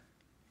been here.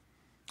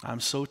 I'm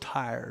so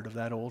tired of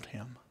that old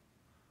hymn.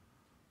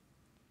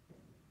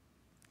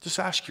 Just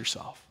ask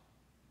yourself,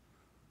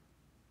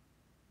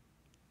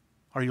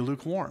 are you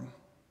lukewarm?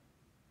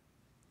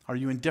 Are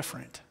you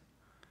indifferent?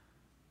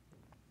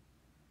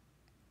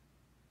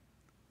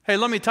 Hey,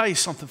 let me tell you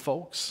something,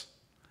 folks.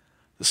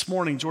 This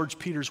morning, George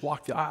Peters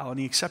walked the aisle and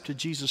he accepted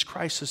Jesus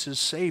Christ as his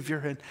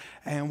Savior,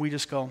 and we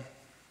just go,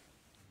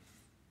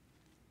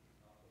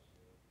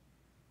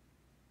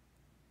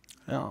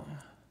 no,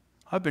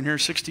 I've been here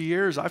 60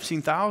 years. I've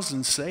seen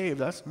thousands saved.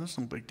 That's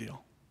no big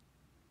deal.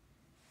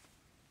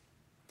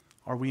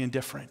 Are we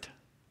indifferent?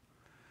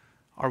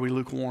 Are we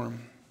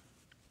lukewarm?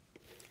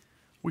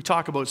 We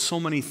talk about so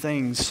many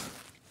things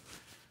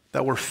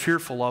that we're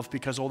fearful of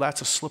because, oh,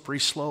 that's a slippery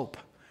slope.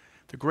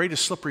 The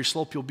greatest slippery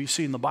slope you'll be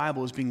seeing in the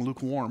Bible is being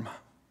lukewarm.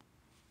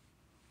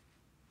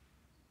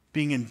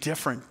 Being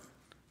indifferent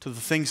to the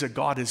things that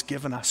God has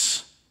given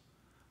us.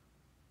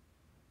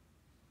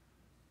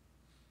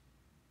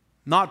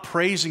 Not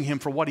praising Him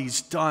for what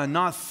He's done.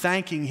 Not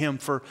thanking Him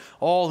for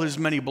all His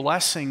many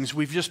blessings.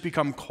 We've just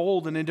become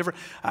cold and indifferent.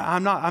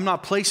 I'm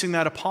not placing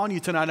that upon you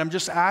tonight. I'm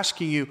just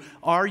asking you,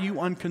 are you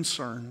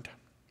unconcerned?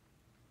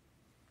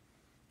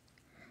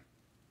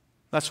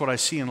 That's what I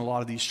see in a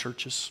lot of these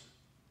churches.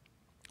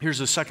 Here's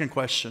the second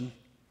question.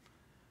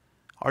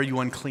 Are you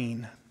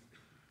unclean?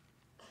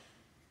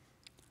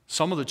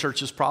 Some of the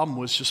church's problem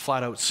was just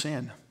flat out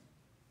sin.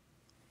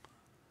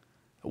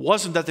 It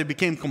wasn't that they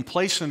became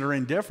complacent or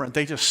indifferent.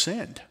 They just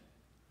sinned.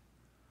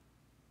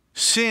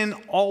 Sin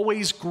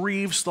always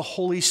grieves the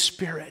Holy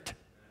Spirit.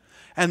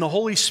 And the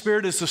Holy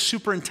Spirit is the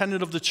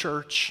superintendent of the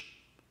church.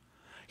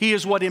 He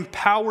is what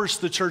empowers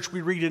the church,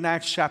 we read in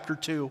Acts chapter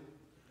 2.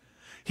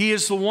 He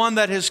is the one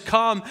that has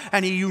come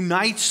and He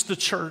unites the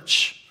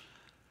church.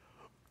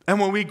 And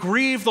when we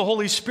grieve the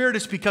Holy Spirit,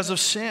 it's because of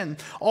sin.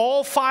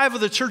 All 5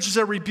 of the churches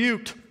that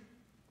rebuked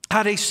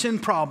had a sin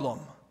problem.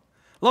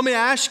 Let me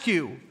ask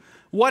you,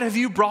 what have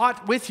you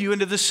brought with you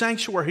into this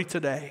sanctuary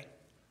today?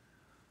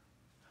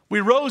 We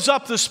rose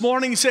up this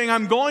morning saying,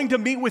 I'm going to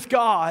meet with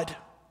God.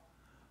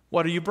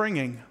 What are you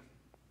bringing?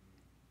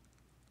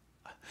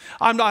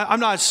 I'm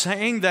not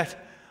saying that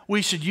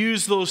we should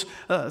use those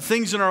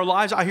things in our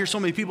lives. I hear so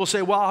many people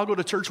say, well, I'll go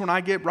to church when I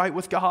get right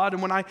with God.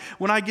 And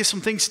when I get some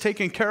things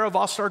taken care of,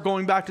 I'll start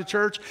going back to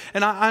church.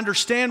 And I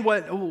understand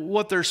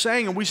what they're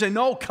saying. And we say,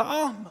 no,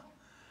 come.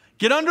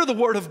 Get under the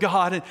Word of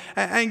God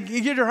and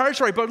get your hearts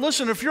right. But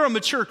listen, if you're a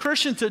mature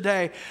Christian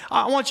today,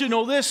 I want you to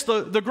know this.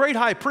 The great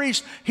high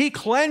priest, he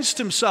cleansed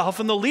himself,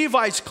 and the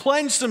Levites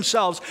cleansed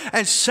themselves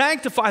and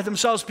sanctified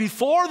themselves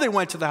before they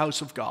went to the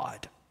house of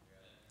God.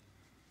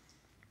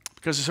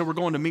 Because they said, we're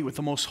going to meet with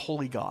the most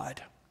holy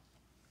God.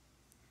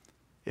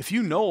 If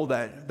you know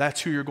that that's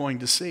who you're going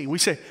to see. We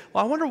say,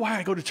 well, I wonder why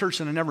I go to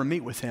church and I never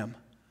meet with Him.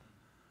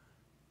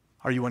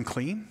 Are you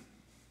unclean?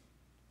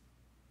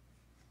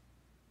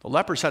 The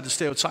lepers had to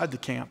stay outside the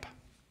camp.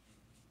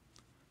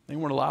 They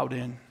weren't allowed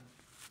in.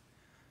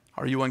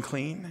 Are you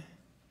unclean?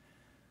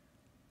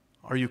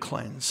 Are you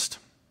cleansed?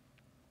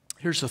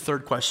 Here's the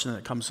third question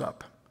that comes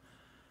up.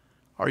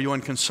 Are you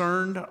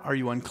unconcerned? Are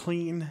you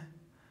unclean?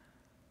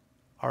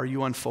 Are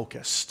you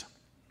unfocused?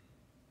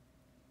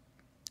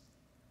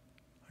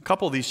 A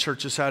couple of these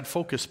churches had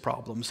focus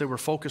problems. They were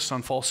focused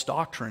on false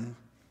doctrine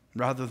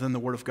rather than the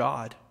Word of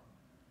God.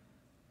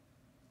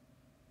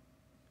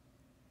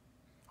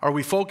 Are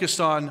we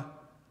focused on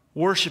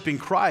worshiping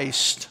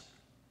Christ?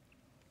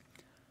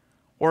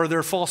 Or are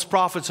there false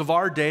prophets of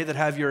our day that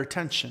have your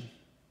attention?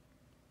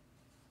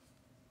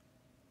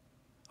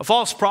 A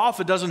false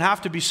prophet doesn't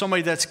have to be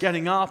somebody that's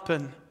getting up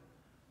and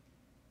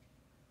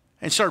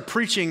start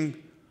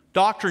preaching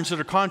doctrines that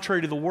are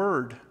contrary to the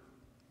Word.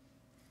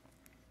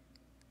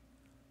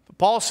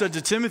 Paul said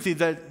to Timothy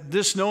that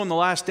this know in the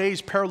last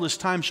days perilous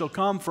times shall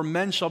come, for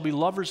men shall be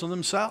lovers of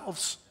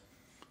themselves.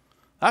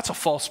 That's a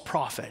false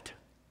prophet.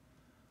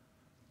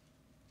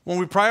 When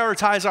we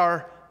prioritize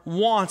our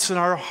wants and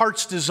our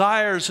heart's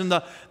desires and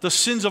the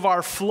sins of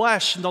our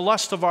flesh and the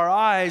lust of our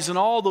eyes and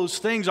all those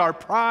things, our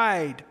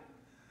pride.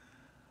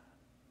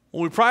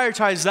 When we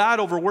prioritize that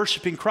over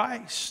worshiping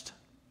Christ.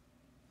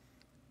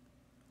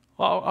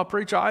 Well, I'll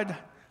preach, I'd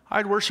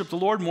worship the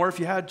Lord more if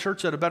you had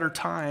church at a better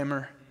time,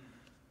 or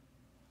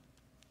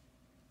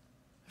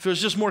if it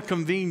was just more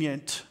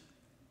convenient.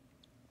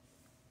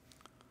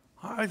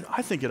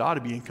 I think it ought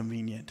to be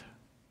inconvenient.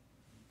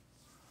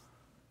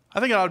 I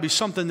think it ought to be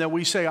something that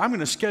we say, I'm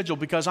going to schedule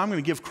because I'm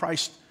going to give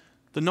Christ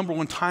the number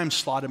one time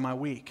slot in my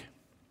week.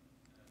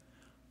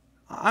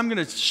 I'm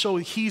going to show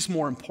He's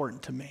more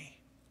important to me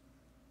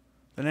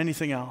than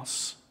anything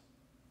else.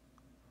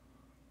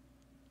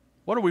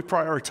 What are we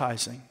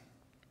prioritizing?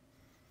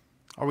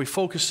 Are we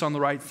focused on the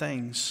right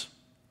things?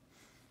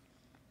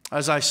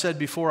 As I said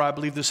before, I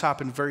believe this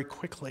happened very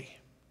quickly.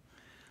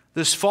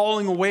 This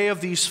falling away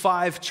of these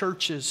 5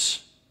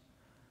 churches.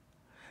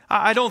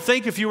 I don't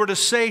think if you were to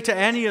say to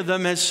any of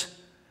them as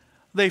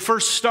they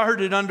first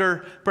started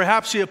under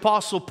perhaps the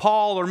Apostle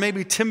Paul, or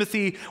maybe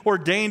Timothy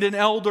ordained an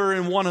elder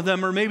in one of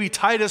them, or maybe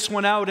Titus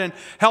went out and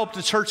helped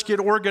the church get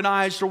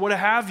organized or what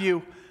have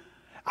you,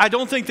 I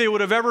don't think they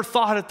would have ever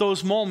thought at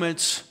those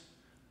moments,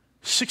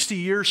 60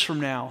 years from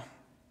now,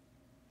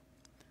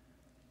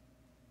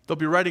 they'll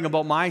be writing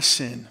about my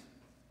sin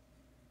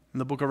in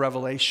the book of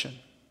Revelation.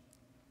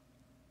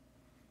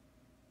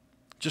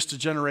 Just a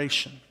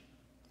generation,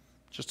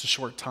 just a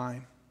short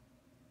time.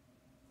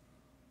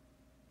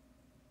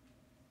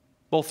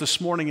 Both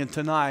this morning and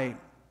tonight,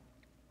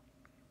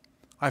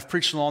 I've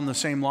preached along the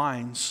same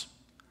lines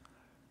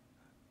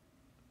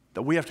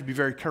that we have to be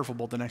very careful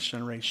about the next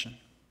generation.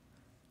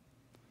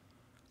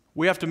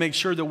 We have to make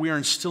sure that we are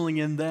instilling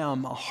in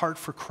them a heart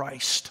for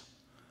Christ,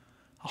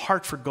 a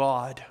heart for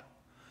God,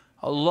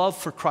 a love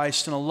for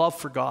Christ and a love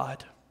for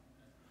God.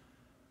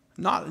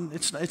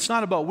 It's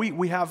not about,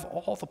 we have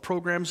all the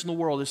programs in the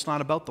world. It's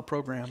not about the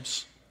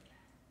programs.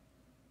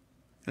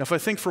 And if I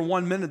think for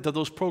 1 minute that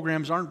those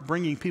programs aren't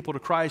bringing people to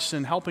Christ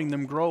and helping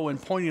them grow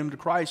and pointing them to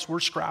Christ, we're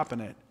scrapping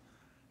it.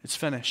 It's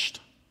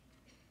finished.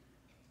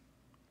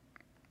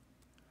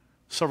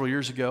 Several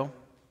years ago,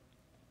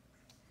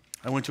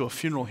 I went to a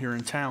funeral here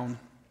in town.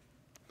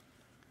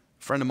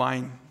 A friend of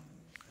mine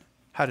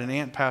had an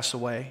aunt pass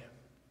away.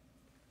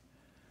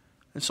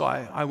 And so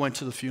I went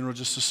to the funeral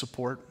just to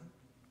support.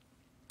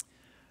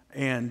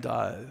 And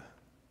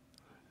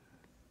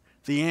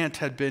the aunt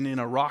had been in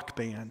a rock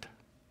band.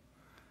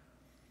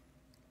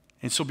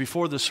 And so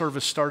before the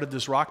service started,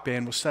 this rock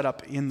band was set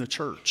up in the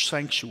church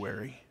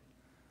sanctuary.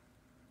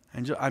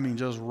 And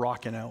just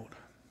rocking out.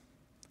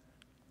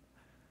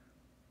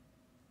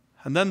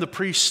 And then the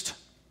priest,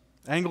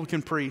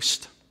 Anglican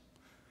priest,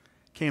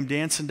 came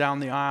dancing down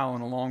the aisle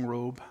in a long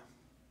robe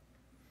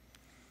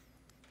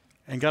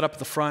and got up at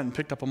the front and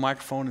picked up a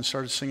microphone and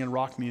started singing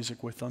rock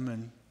music with them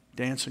and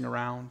dancing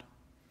around.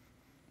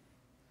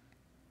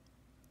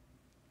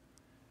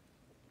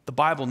 The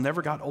Bible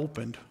never got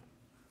opened.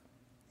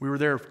 We were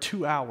there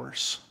 2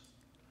 hours.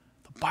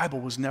 The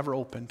Bible was never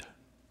opened.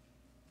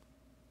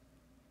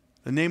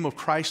 The name of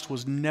Christ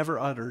was never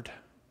uttered,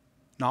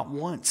 not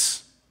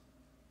once,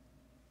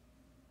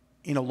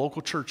 in a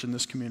local church in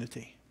this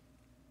community.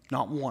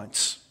 Not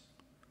once.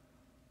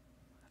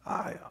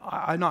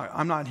 I'm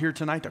not here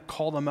tonight to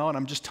call them out.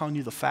 I'm just telling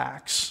you the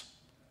facts.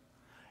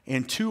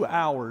 In 2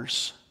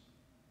 hours,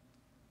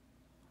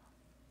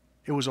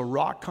 it was a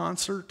rock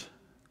concert,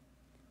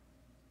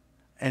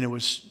 and it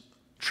was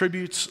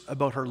tributes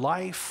about her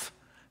life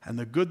and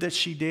the good that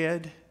she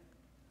did,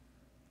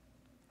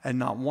 and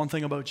not one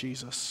thing about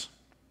Jesus.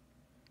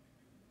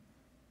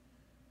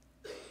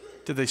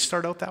 Did they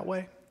start out that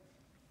way?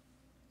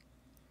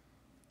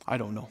 I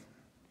don't know.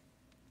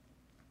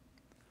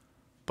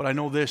 But I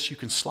know this, you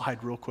can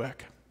slide real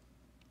quick.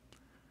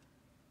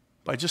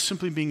 By just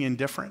simply being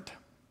indifferent,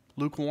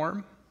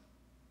 lukewarm,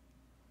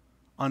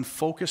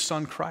 unfocused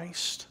on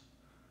Christ,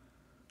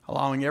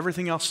 allowing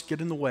everything else to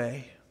get in the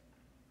way,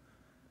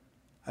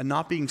 and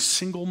not being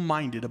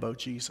single-minded about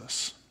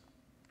Jesus.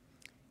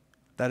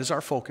 That is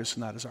our focus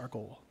and that is our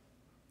goal.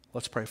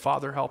 Let's pray.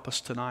 Father, help us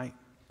tonight.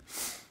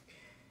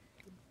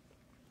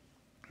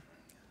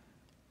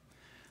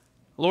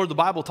 Lord, the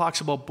Bible talks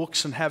about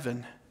books in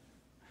heaven.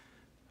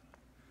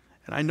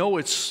 And I know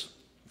it's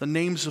the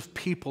names of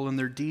people and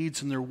their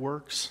deeds and their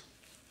works.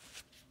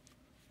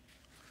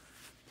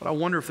 But I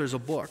wonder if there's a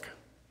book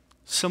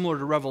similar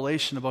to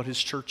Revelation about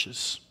his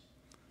churches.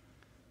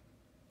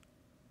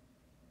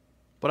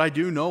 But I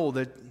do know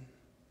that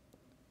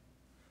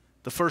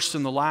the first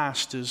and the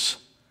last is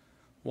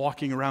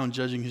walking around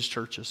judging his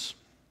churches,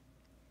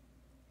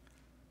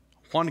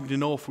 wanting to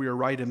know if we are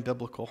right and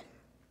biblical.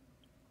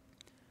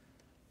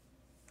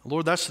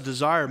 Lord, that's the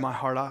desire of my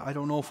heart. I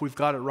don't know if we've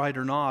got it right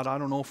or not. I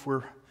don't know if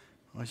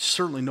I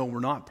certainly know we're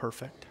not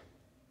perfect.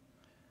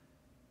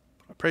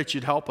 I pray that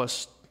you'd help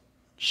us,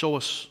 show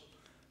us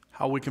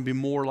how we can be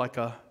more like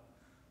a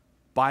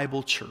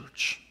Bible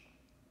church,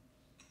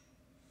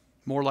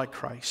 more like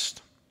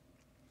Christ.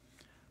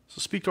 So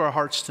speak to our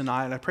hearts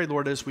tonight. I pray,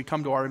 Lord, as we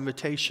come to our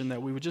invitation,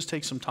 that we would just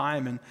take some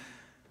time and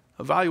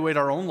evaluate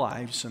our own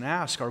lives and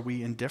ask, are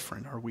we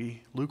indifferent? Are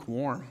we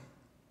lukewarm?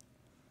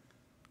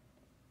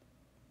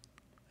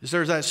 Is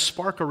there that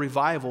spark of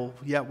revival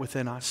yet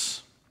within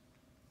us?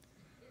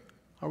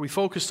 Are we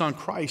focused on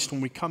Christ when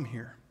we come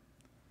here?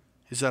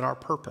 Is that our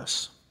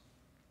purpose?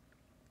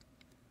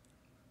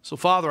 So,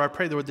 Father, I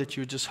pray, Lord, that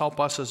you would just help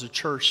us as a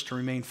church to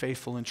remain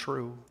faithful and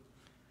true.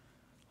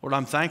 Lord,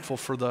 I'm thankful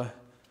for it'll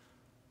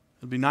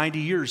be 90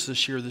 years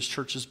this year this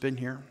church has been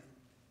here.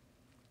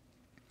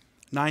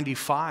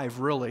 95,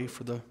 really,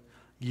 for the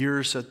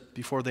years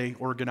before they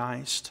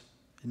organized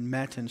and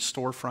met in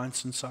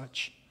storefronts and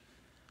such.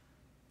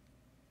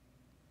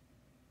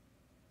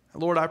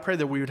 And Lord, I pray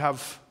that we would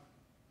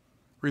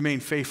remain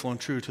faithful and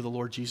true to the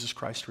Lord Jesus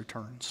Christ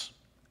returns.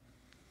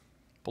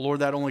 But Lord,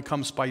 that only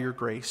comes by your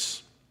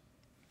grace.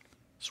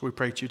 So we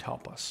pray that you'd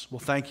help us. We'll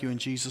thank you in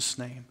Jesus'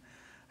 name.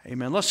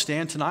 Amen. Let's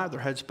stand tonight with our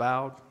heads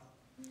bowed.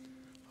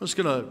 I'm just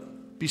going to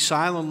be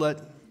silent, let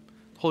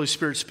the Holy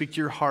Spirit speak to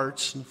your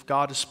hearts. And if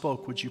God has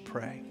spoke, would you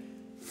pray?